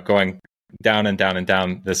then, going down and down and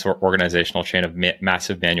down this organizational chain of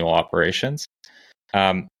massive manual operations.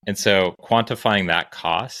 And so quantifying that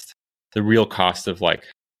cost, the real cost of like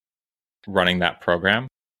running that program,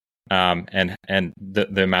 and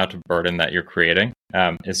the amount of burden that you're creating,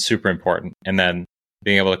 is super important. And then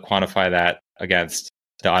being able to quantify that against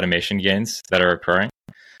the automation gains that are occurring.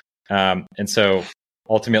 And so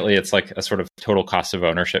ultimately it's like a sort of total cost of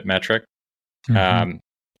ownership metric. Mm-hmm.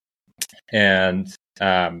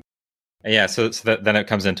 So then it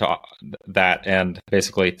comes into that, and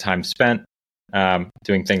basically time spent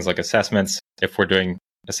doing things like assessments. If we're doing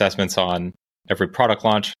assessments on every product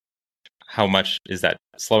launch, how much is that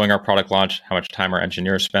slowing our product launch? How much time are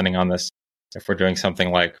engineers spending on this? If we're doing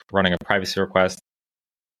something like running a privacy request,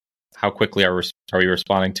 how quickly are we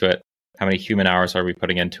responding to it? How many human hours are we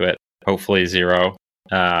putting into it? Hopefully 0,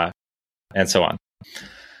 and so on.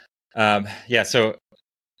 So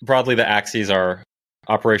broadly, the axes are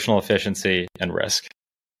operational efficiency and risk.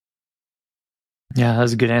 Yeah, that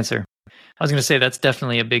was a good answer. I was going to say that's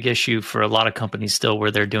definitely a big issue for a lot of companies still, where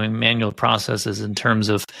they're doing manual processes in terms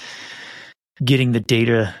of getting the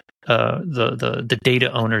data, the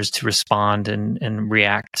data owners to respond and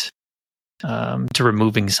react to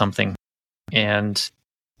removing something. And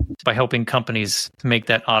by helping companies make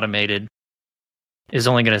that automated is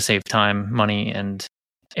only going to save time, money, and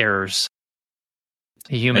errors.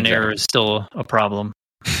 The human error is still a problem.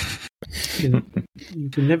 You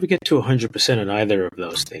can never get to 100% on either of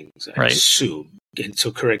those things, I assume. And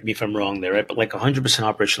so correct me if I'm wrong there, right? But like 100%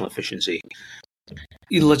 operational efficiency,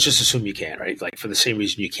 let's just assume you can, right? Like for the same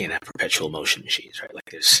reason you can't have perpetual motion machines, right? Like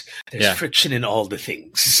there's friction in all the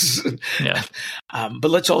things.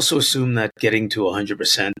 But let's also assume that getting to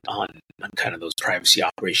 100% on kind of those privacy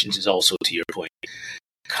operations is also, to your point,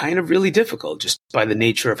 kind of really difficult just by the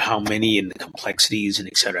nature of how many and the complexities and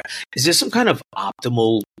et cetera. Is there some kind of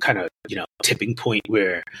optimal kind of, tipping point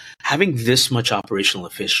where having this much operational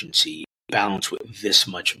efficiency balanced with this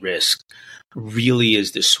much risk really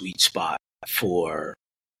is the sweet spot for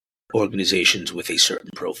organizations with a certain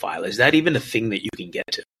profile? Is that even a thing that you can get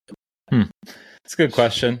to? That's a good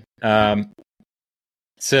question.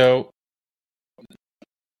 So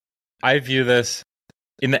I view this,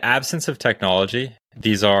 in the absence of technology,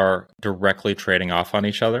 these are directly trading off on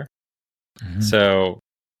each other. Mm-hmm. So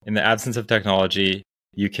in the absence of technology,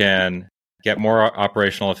 you can get more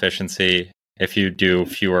operational efficiency if you do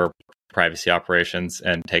fewer privacy operations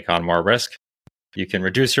and take on more risk. You can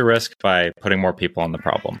reduce your risk by putting more people on the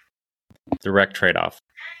problem. Direct trade-off.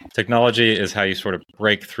 Technology is how you sort of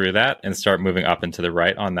break through that and start moving up and to the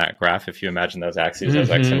right on that graph. If you imagine those axes as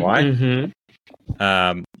X and Y,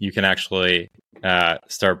 you can actually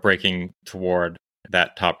start breaking toward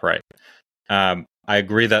that top right. I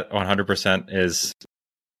agree that 100%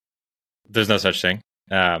 there's no such thing.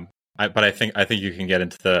 But I think you can get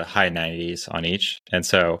into the high 90s on each. And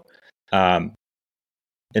so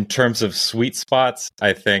in terms of sweet spots,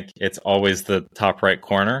 I think it's always the top right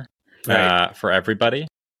corner for everybody.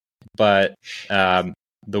 But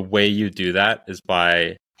the way you do that is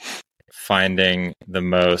by finding the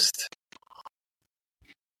most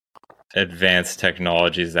advanced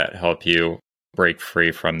technologies that help you break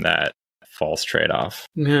free from that false trade-off.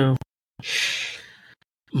 No.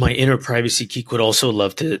 My inner privacy geek would also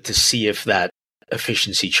love to see if that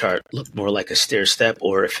efficiency chart looked more like a stair step,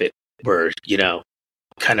 or if it were,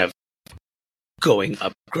 kind of going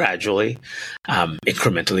up gradually,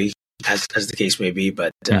 incrementally, as the case may be.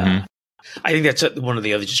 But I think that's one of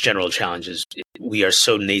the other just general challenges. We are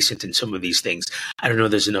so nascent in some of these things. I don't know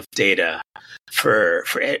if there's enough data for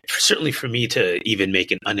certainly for me to even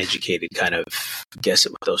make an uneducated kind of guess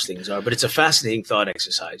at what those things are. But it's a fascinating thought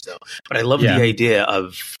exercise, though. But I love the idea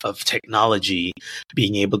of technology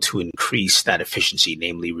being able to increase that efficiency,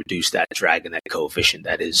 namely reduce that drag and that coefficient.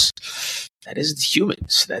 That is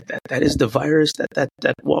humans. That is the virus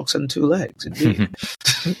that walks on two legs. Indeed.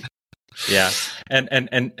 Yeah.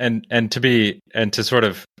 And to sort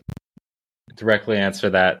of directly answer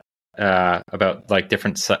that about like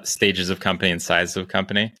different stages of company and sizes of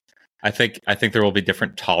company, I think there will be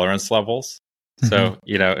different tolerance levels. So,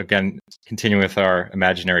 again, continuing with our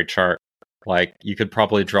imaginary chart, like you could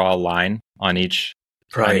probably draw a line on each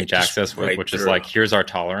axis, which is like, here's our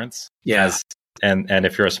tolerance. Yeah. And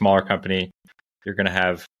if you're a smaller company, you're going to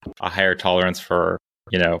have a higher tolerance for,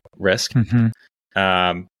 risk.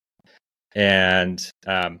 And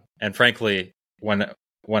frankly,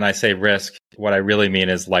 when I say risk, what I really mean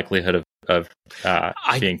is likelihood of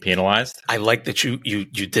being penalized. I like that you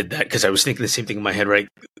did that, because I was thinking the same thing in my head, right?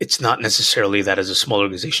 It's not necessarily that as a small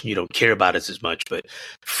organization you don't care about it as much, but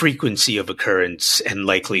frequency of occurrence and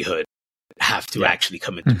likelihood have to actually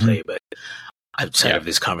come into play. But outside of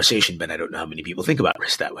this conversation, Ben, I don't know how many people think about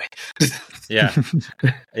risk that way. Yeah.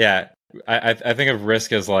 I think of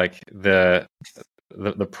risk as like the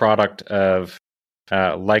product of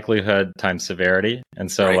likelihood times severity,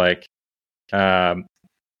 and so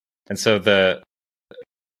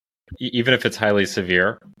even if it's highly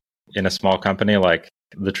severe in a small company, like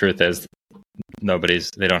the truth is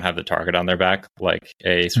they don't have the target on their back like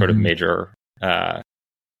a sort of major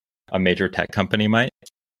tech company might.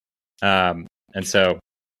 The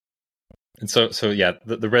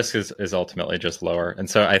risk is ultimately just lower. And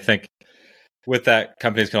so I think with that,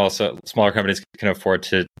 smaller companies can afford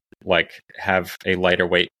to like have a lighter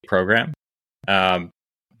weight program. The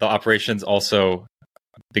operations also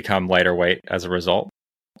become lighter weight as a result.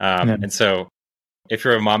 And so if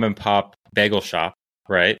you're a mom and pop bagel shop,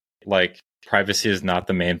 right, like privacy is not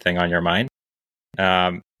the main thing on your mind.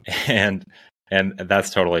 And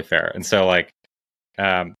that's totally fair. And so like,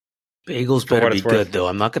 bagels better be good, though.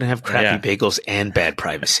 I'm not going to have crappy bagels and bad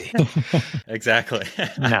privacy. Exactly.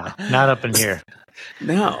 No, not up in here.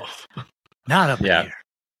 No, not up in here.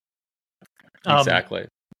 Exactly.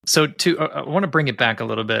 So I want to bring it back a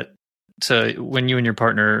little bit to when you and your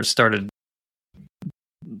partner started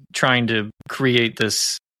trying to create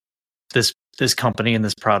this company and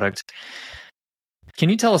this product. Can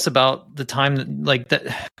you tell us about the time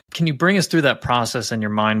that? Can you bring us through that process in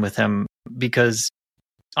your mind with him? Because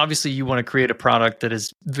obviously you want to create a product that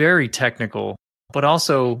is very technical, but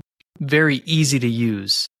also very easy to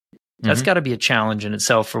use. That's got to be a challenge in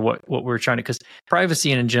itself for what we're trying to, because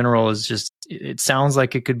privacy in general is just, it sounds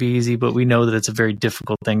like it could be easy, but we know that it's a very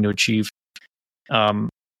difficult thing to achieve. Can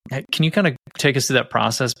you kind of take us through that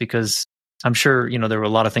process? Because I'm sure, there were a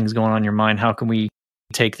lot of things going on in your mind. How can we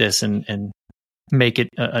take this and make it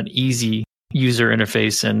an easy user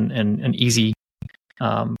interface and an easy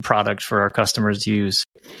product for our customers to use?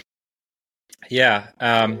 Yeah.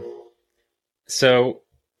 So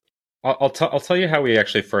I'll tell you how we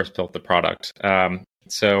actually first built the product.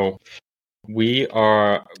 So we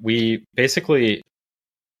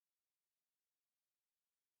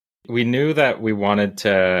knew that we wanted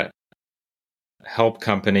to help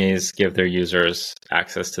companies give their users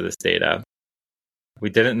access to this data. We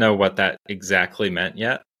didn't know what that exactly meant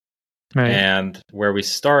yet. Right. And where we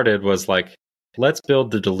started was like, let's build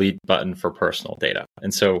the delete button for personal data.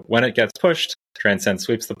 And so when it gets pushed, Transcend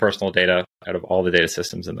sweeps the personal data out of all the data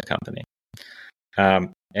systems in the company.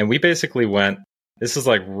 And we basically this is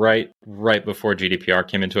like right before GDPR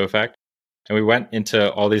came into effect. And we went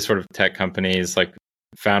into all these sort of tech companies, like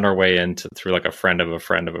found our way through like a friend of a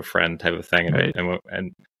friend of a friend type of thing.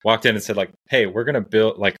 And walked in and said like, hey, we're going to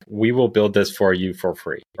build, like, we will build this for you for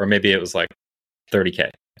free. Or maybe it was like $30K.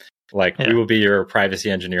 Like, we will be your privacy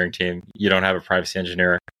engineering team. You don't have a privacy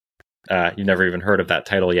engineer. You never even heard of that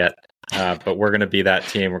title yet. But we're going to be that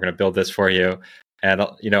team. We're going to build this for you. And,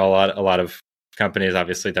 a lot of companies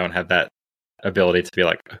obviously don't have that ability to be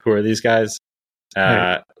like, who are these guys?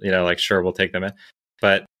 Right. Like, sure, we'll take them in.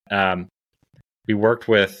 But we worked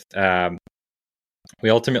with, we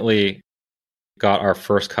ultimately got our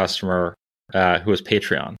first customer who was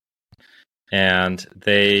Patreon. And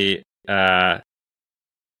they,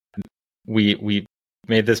 we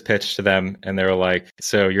made this pitch to them, and they were like,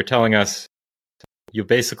 so you're telling us you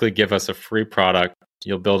basically give us a free product,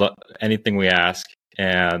 you'll build up anything we ask,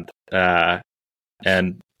 and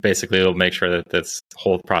basically it'll make sure that this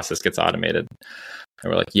whole process gets automated.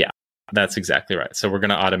 And we're like, yeah, that's exactly right. So we're going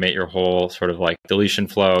to automate your whole sort of like deletion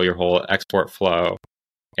flow, your whole export flow.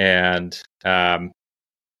 And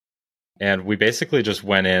we basically just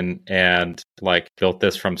went in and like built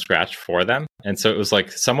this from scratch for them. And so it was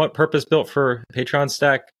like somewhat purpose built for Patreon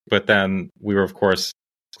stack, but then we were of course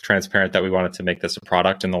transparent that we wanted to make this a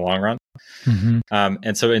product in the long run. Mm-hmm.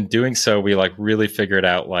 And so in doing so, we like really figured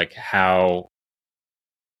out like how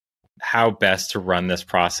best to run this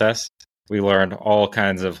process. We learned all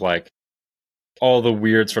kinds of like all the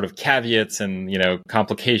weird sort of caveats and,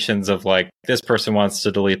 complications of like this person wants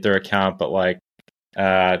to delete their account, but like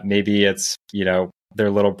maybe it's, their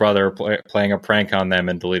little brother playing a prank on them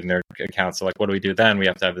and deleting their account. So like, what do we do then? We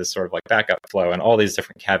have to have this sort of like backup flow and all these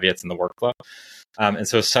different caveats in the workflow. And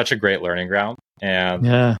so it's such a great learning ground.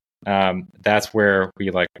 And that's where we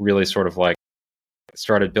like really sort of like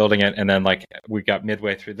started building it. And then like we got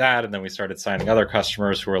midway through that. And then we started signing other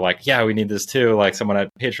customers who were like, yeah, we need this too. Like someone at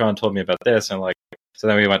Patreon told me about this. And like, so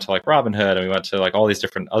then we went to like Robinhood and we went to like all these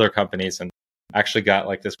different other companies and actually got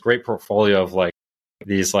like this great portfolio of like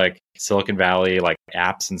these like Silicon Valley like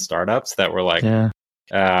apps and startups that were like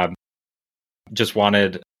just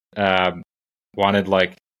wanted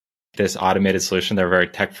like this automated solution. They're very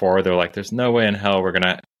tech forward. They're like, there's no way in hell we're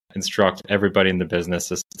gonna instruct everybody in the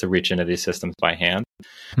business to reach into these systems by hand.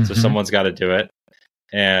 So someone's got to do it.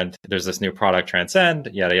 And there's this new product, Transcend,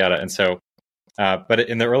 yada yada. And so, but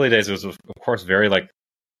in the early days, it was of course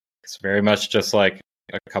it's very much just like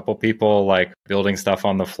a couple people like building stuff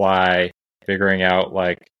on the fly, figuring out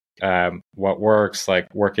like what works, like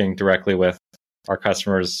working directly with our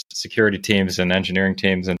customers' security teams and engineering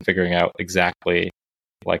teams and figuring out exactly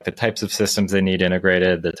like the types of systems they need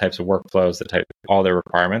integrated, the types of workflows, all their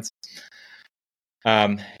requirements.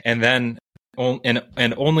 And then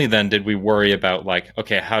only then did we worry about like,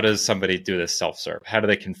 okay, how does somebody do this self-serve? How do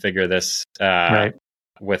they configure this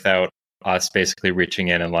without us basically reaching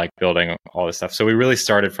in and like building all this stuff? So we really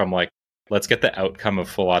started from like, let's get the outcome of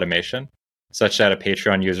full automation such that a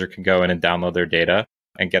Patreon user can go in and download their data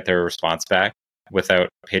and get their response back without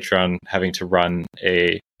Patreon having to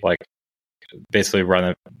basically run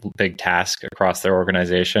a big task across their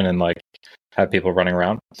organization and like have people running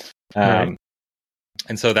around.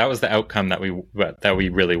 And so that was the outcome that we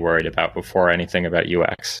really worried about before anything about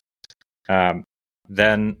UX.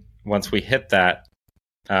 Then once we hit that,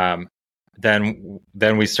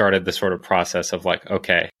 then we started the sort of process of like,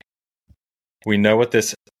 okay, we know what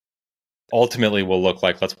this ultimately will look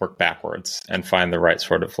like. Let's work backwards and find the right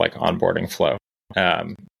sort of like onboarding flow.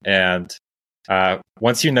 And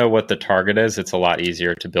once you know what the target is, it's a lot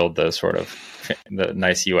easier to build the sort of the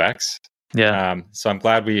nice UX. So I'm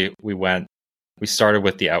glad we started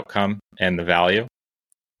with the outcome and the value,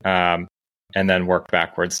 and then worked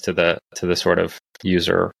backwards to the sort of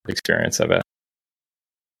user experience of it.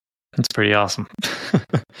 That's pretty awesome.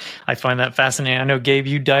 I find that fascinating. I know, Gabe,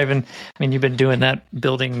 you dive in. I mean, you've been doing that,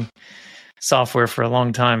 building software for a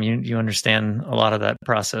long time. You understand a lot of that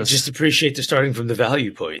process. Just appreciate the starting from the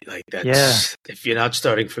value point. Like that's, if you're not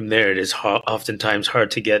starting from there, it is oftentimes hard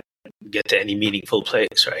to get to any meaningful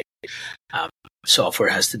place, right? Software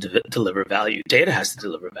has to deliver value. Data has to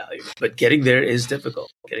deliver value, but getting there is difficult.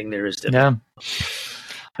 Yeah.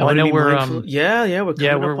 Well, I know we're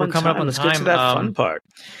coming up on Let's time. get to that fun part.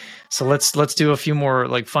 So let's do a few more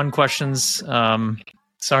like fun questions.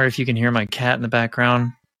 Sorry if you can hear my cat in the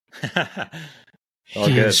background. All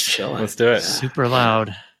good. Let's do it. Super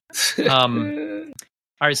loud. All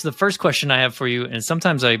right. So the first question I have for you, and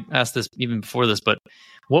sometimes I ask this even before this, but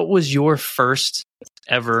what was your first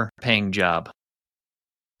ever paying job?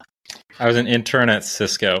 I was an intern at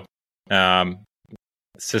Cisco,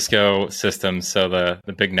 Cisco Systems, so the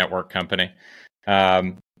big network company,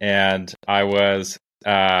 and I was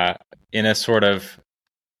in a sort of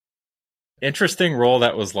interesting role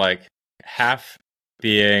that was like half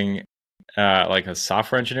being like a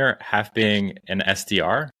software engineer, half being an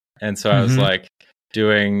SDR. And so I was like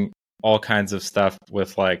doing all kinds of stuff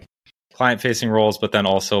with like client facing roles, but then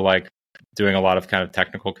also like doing a lot of kind of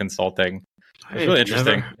technical consulting. It was really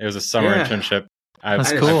interesting. It was a summer internship. I've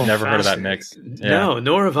never heard of that mix. No,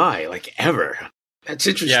 nor have I, like ever. That's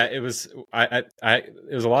interesting. Yeah, it was.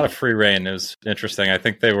 It was a lot of free reign. It was interesting. I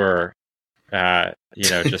think they were,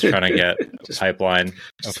 just trying to get a pipeline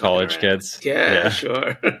of college kids. Yeah,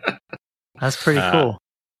 sure. That's pretty cool.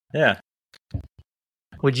 Yeah.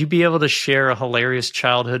 Would you be able to share a hilarious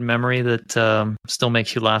childhood memory that still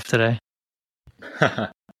makes you laugh today?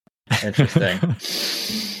 Interesting.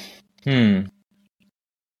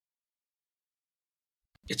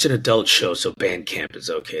 It's an adult show, so band camp is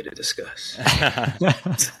okay to discuss.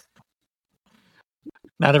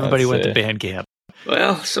 Not everybody went to band camp.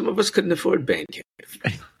 Well, some of us couldn't afford band camp.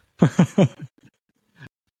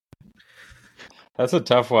 That's a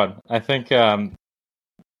tough one. I think I'll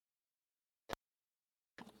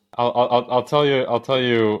tell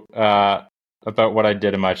you about what I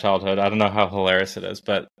did in my childhood. I don't know how hilarious it is,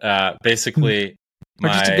 but basically, or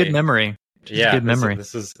just a good memory. Good memory.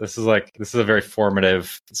 This is a very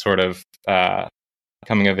formative sort of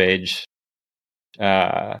coming of age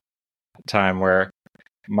time where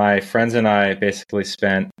my friends and I basically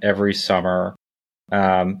spent every summer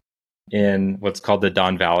in what's called the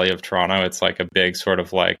Don Valley of Toronto. It's like a big sort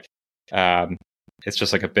of like, it's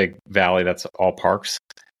just like a big valley that's all parks.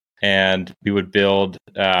 And we would build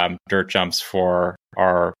dirt jumps for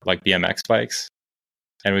our like BMX bikes.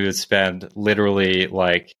 And we would spend literally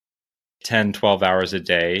like 10, 12 hours a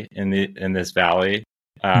day in this valley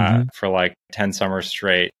for like 10 summers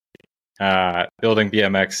straight, building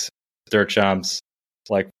BMX dirt jumps,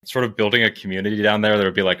 like sort of building a community down there. There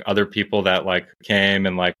would be like other people that like came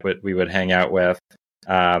and like we would hang out with.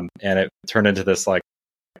 And it turned into this like,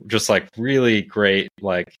 just like really great,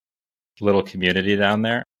 like little community down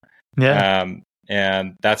there. Yeah.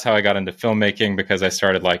 And that's how I got into filmmaking, because I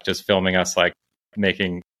started like just filming us like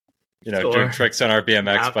making, doing tricks on our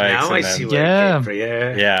BMX bikes. Now and I then, see where it came from.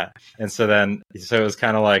 Yeah. And so it was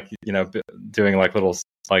kind of like, doing like little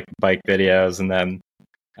like bike videos. And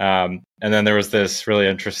then there was this really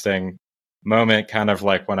interesting moment kind of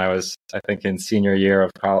like when I was, I think in senior year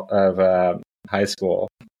of high school,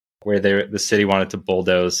 where the city wanted to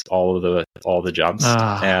bulldoze all the jumps.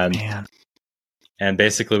 And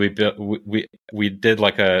basically we did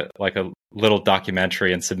like a little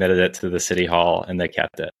documentary and submitted it to the city hall, and they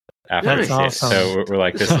kept it after. That's awesome. So we're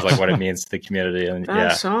like, this is like what it means to the community. And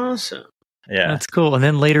that's awesome. Yeah, that's cool. And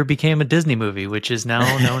then later became a Disney movie, which is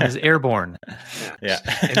now known as Airborne. Yeah,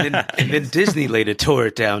 and then Disney later tore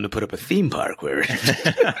it down to put up a theme park where.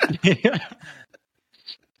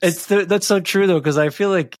 That's so true though, because I feel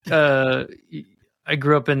like I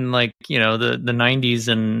grew up in like the 90s,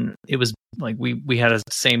 and it was like we had a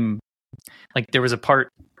same, like there was a part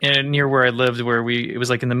near where I lived where it was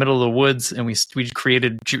like in the middle of the woods, and we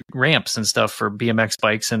created ramps and stuff for BMX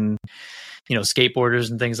bikes and skateboarders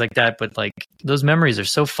and things like that. But like those memories are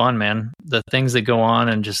so fun, man. The things that go on,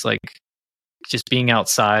 and just being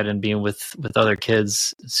outside and being with other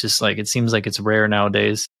kids. It's just like, it seems like it's rare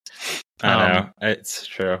nowadays. I know, it's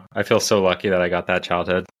true. I feel so lucky that I got that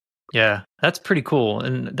childhood. Yeah, that's pretty cool,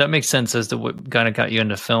 and that makes sense as to what kind of got you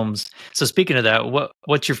into films. So speaking of that,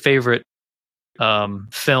 what's your favorite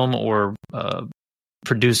film or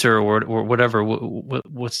producer or whatever?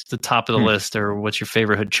 What's the top of the list, or what's your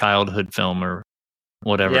favorite childhood film or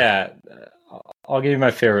whatever? Yeah, I'll give you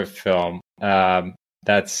my favorite film.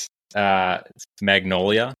 That's it's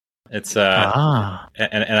Magnolia. It's and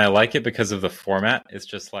I like it because of the format. It's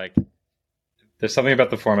just like, there's something about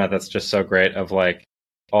the format that's just so great, of like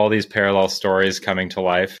all these parallel stories coming to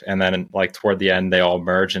life, and then like toward the end they all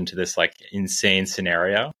merge into this like insane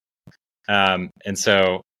scenario. And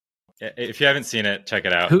so if you haven't seen it, check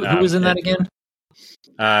it out. Who was in that again?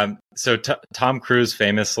 So Tom Cruise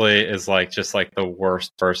famously is like just like the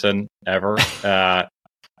worst person ever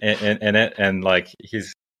in it, and like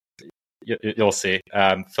you'll see.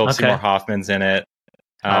 Philip Seymour Hoffman's in it.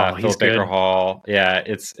 Philip Baker Hall. Yeah,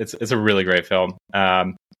 it's a really great film.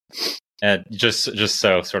 And just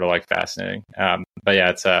so sort of like fascinating. But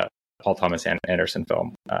yeah, it's a Paul Thomas Anderson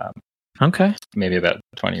film. Okay. Maybe about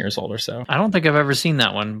 20 years old or so. I don't think I've ever seen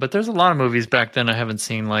that one, but there's a lot of movies back then I haven't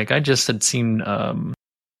seen. Like I just had seen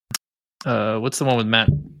what's the one with Matt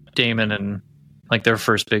Damon and like their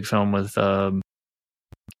first big film with the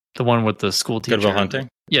one with the school teacher. Good Will Hunting?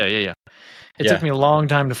 Yeah. It took me a long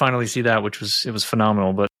time to finally see that, which was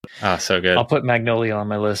phenomenal, but so good. I'll put Magnolia on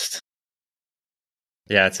my list.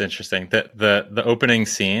 Yeah, it's interesting. The opening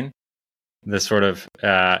scene, this sort of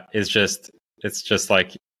it's just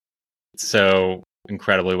like so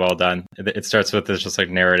incredibly well done. It starts with this just like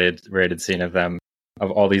narrated scene of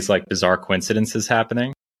all these like bizarre coincidences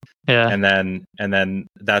happening. Yeah. And then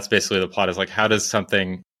that's basically the plot, is like, how does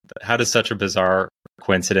such a bizarre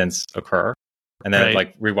coincidence occur? And then it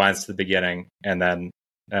like rewinds to the beginning, and then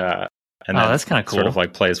that's kind of cool. Sort of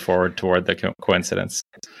like plays forward toward the coincidence.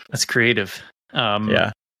 That's creative.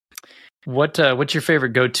 Yeah. What's your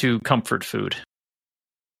favorite go-to comfort food?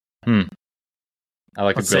 I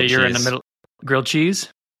like Let's a grilled say you're cheese. in the middle. Grilled cheese?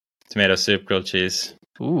 Tomato soup, grilled cheese.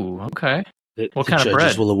 Ooh, okay. What the kind of bread?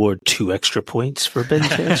 Judges will award 2 extra points for Ben's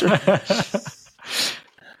answer.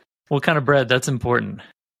 What kind of bread? That's important.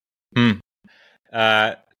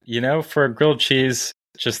 For grilled cheese,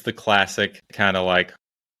 just the classic kind of like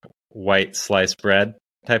white sliced bread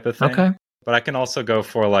type of thing. Okay. But I can also go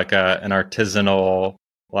for like an artisanal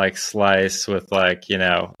like slice with like,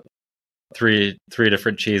 three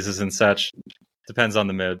different cheeses and such. Depends on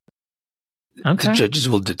the mood. Okay. The judges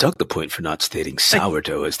will deduct the point for not stating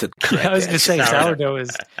sourdough as the correct I was going to say sourdough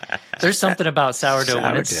is. There's something about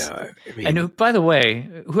sourdough. And by the way,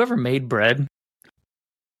 whoever made bread,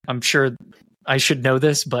 I'm sure I should know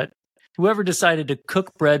this, but whoever decided to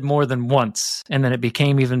cook bread more than once and then it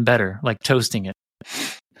became even better, like toasting it,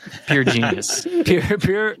 pure genius,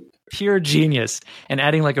 pure Pure genius. And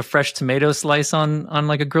adding like a fresh tomato slice on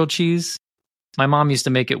like a grilled cheese. My mom used to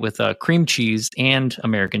make it with cream cheese and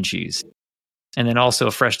American cheese. And then also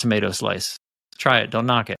a fresh tomato slice. Try it. Don't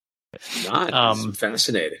knock it. It's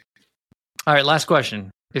fascinating. All right, last question.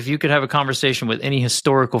 If you could have a conversation with any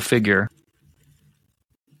historical figure,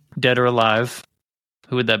 dead or alive,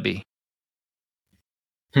 who would that be?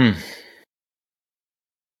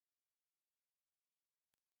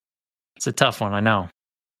 It's a tough one, I know.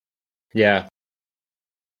 Yeah.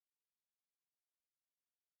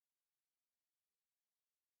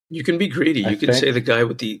 You can be greedy. You can say the guy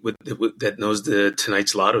with that knows the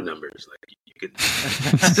tonight's lotto numbers. Like you could.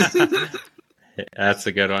 That's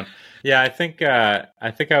a good one. Yeah, I think I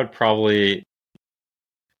would probably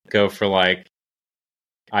go for like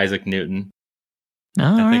Isaac Newton.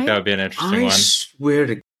 I think that would be an interesting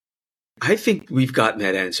one. I think we've gotten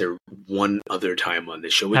that answer one other time on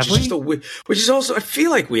this show, which is also I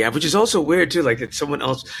feel like we have, which is also weird too. Like that someone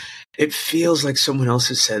else, it feels like someone else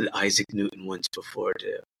has said Isaac Newton once before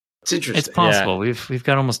too. It's interesting. It's possible. Yeah. We've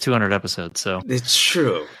got almost 200 episodes, so it's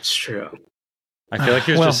true. It's true. I feel like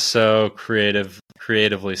he was just so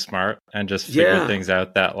creatively smart, and just figured things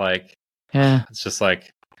out that it's just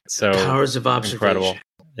like so powers of observation. Incredible.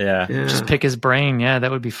 Yeah. Just pick his brain. Yeah,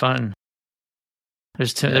 that would be fun.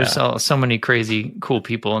 There's so many crazy, cool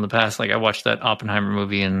people in the past. Like I watched that Oppenheimer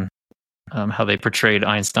movie, and how they portrayed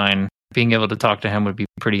Einstein. Being able to talk to him would be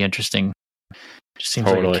pretty interesting. Just seems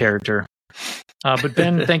like a character. But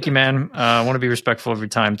Ben, thank you, man. I want to be respectful of your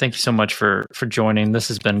time. Thank you so much for joining. This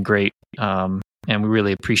has been great, and we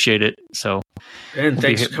really appreciate it. So, Ben,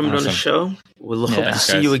 thanks for coming on the show. We'll hope to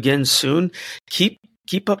see you again soon.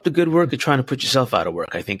 Keep up the good work of trying to put yourself out of work.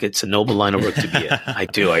 I think it's a noble line of work to be in. I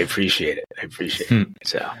do. I appreciate it.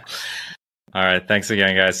 So, all right. Thanks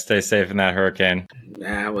again, guys. Stay safe in that hurricane.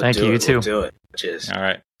 Thank you. You too. We'll do it. Cheers. All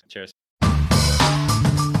right. Cheers.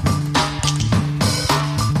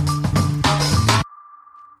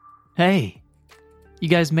 Hey, you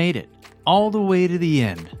guys made it all the way to the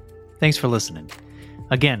end. Thanks for listening.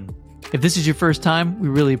 Again, if this is your first time, we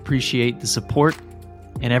really appreciate the support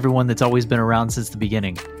and everyone that's always been around since the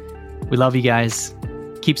beginning. We love you guys.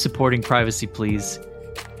 Keep supporting Privacy Please,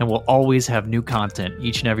 and we'll always have new content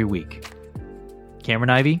each and every week. Cameron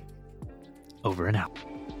Ivy, over and out.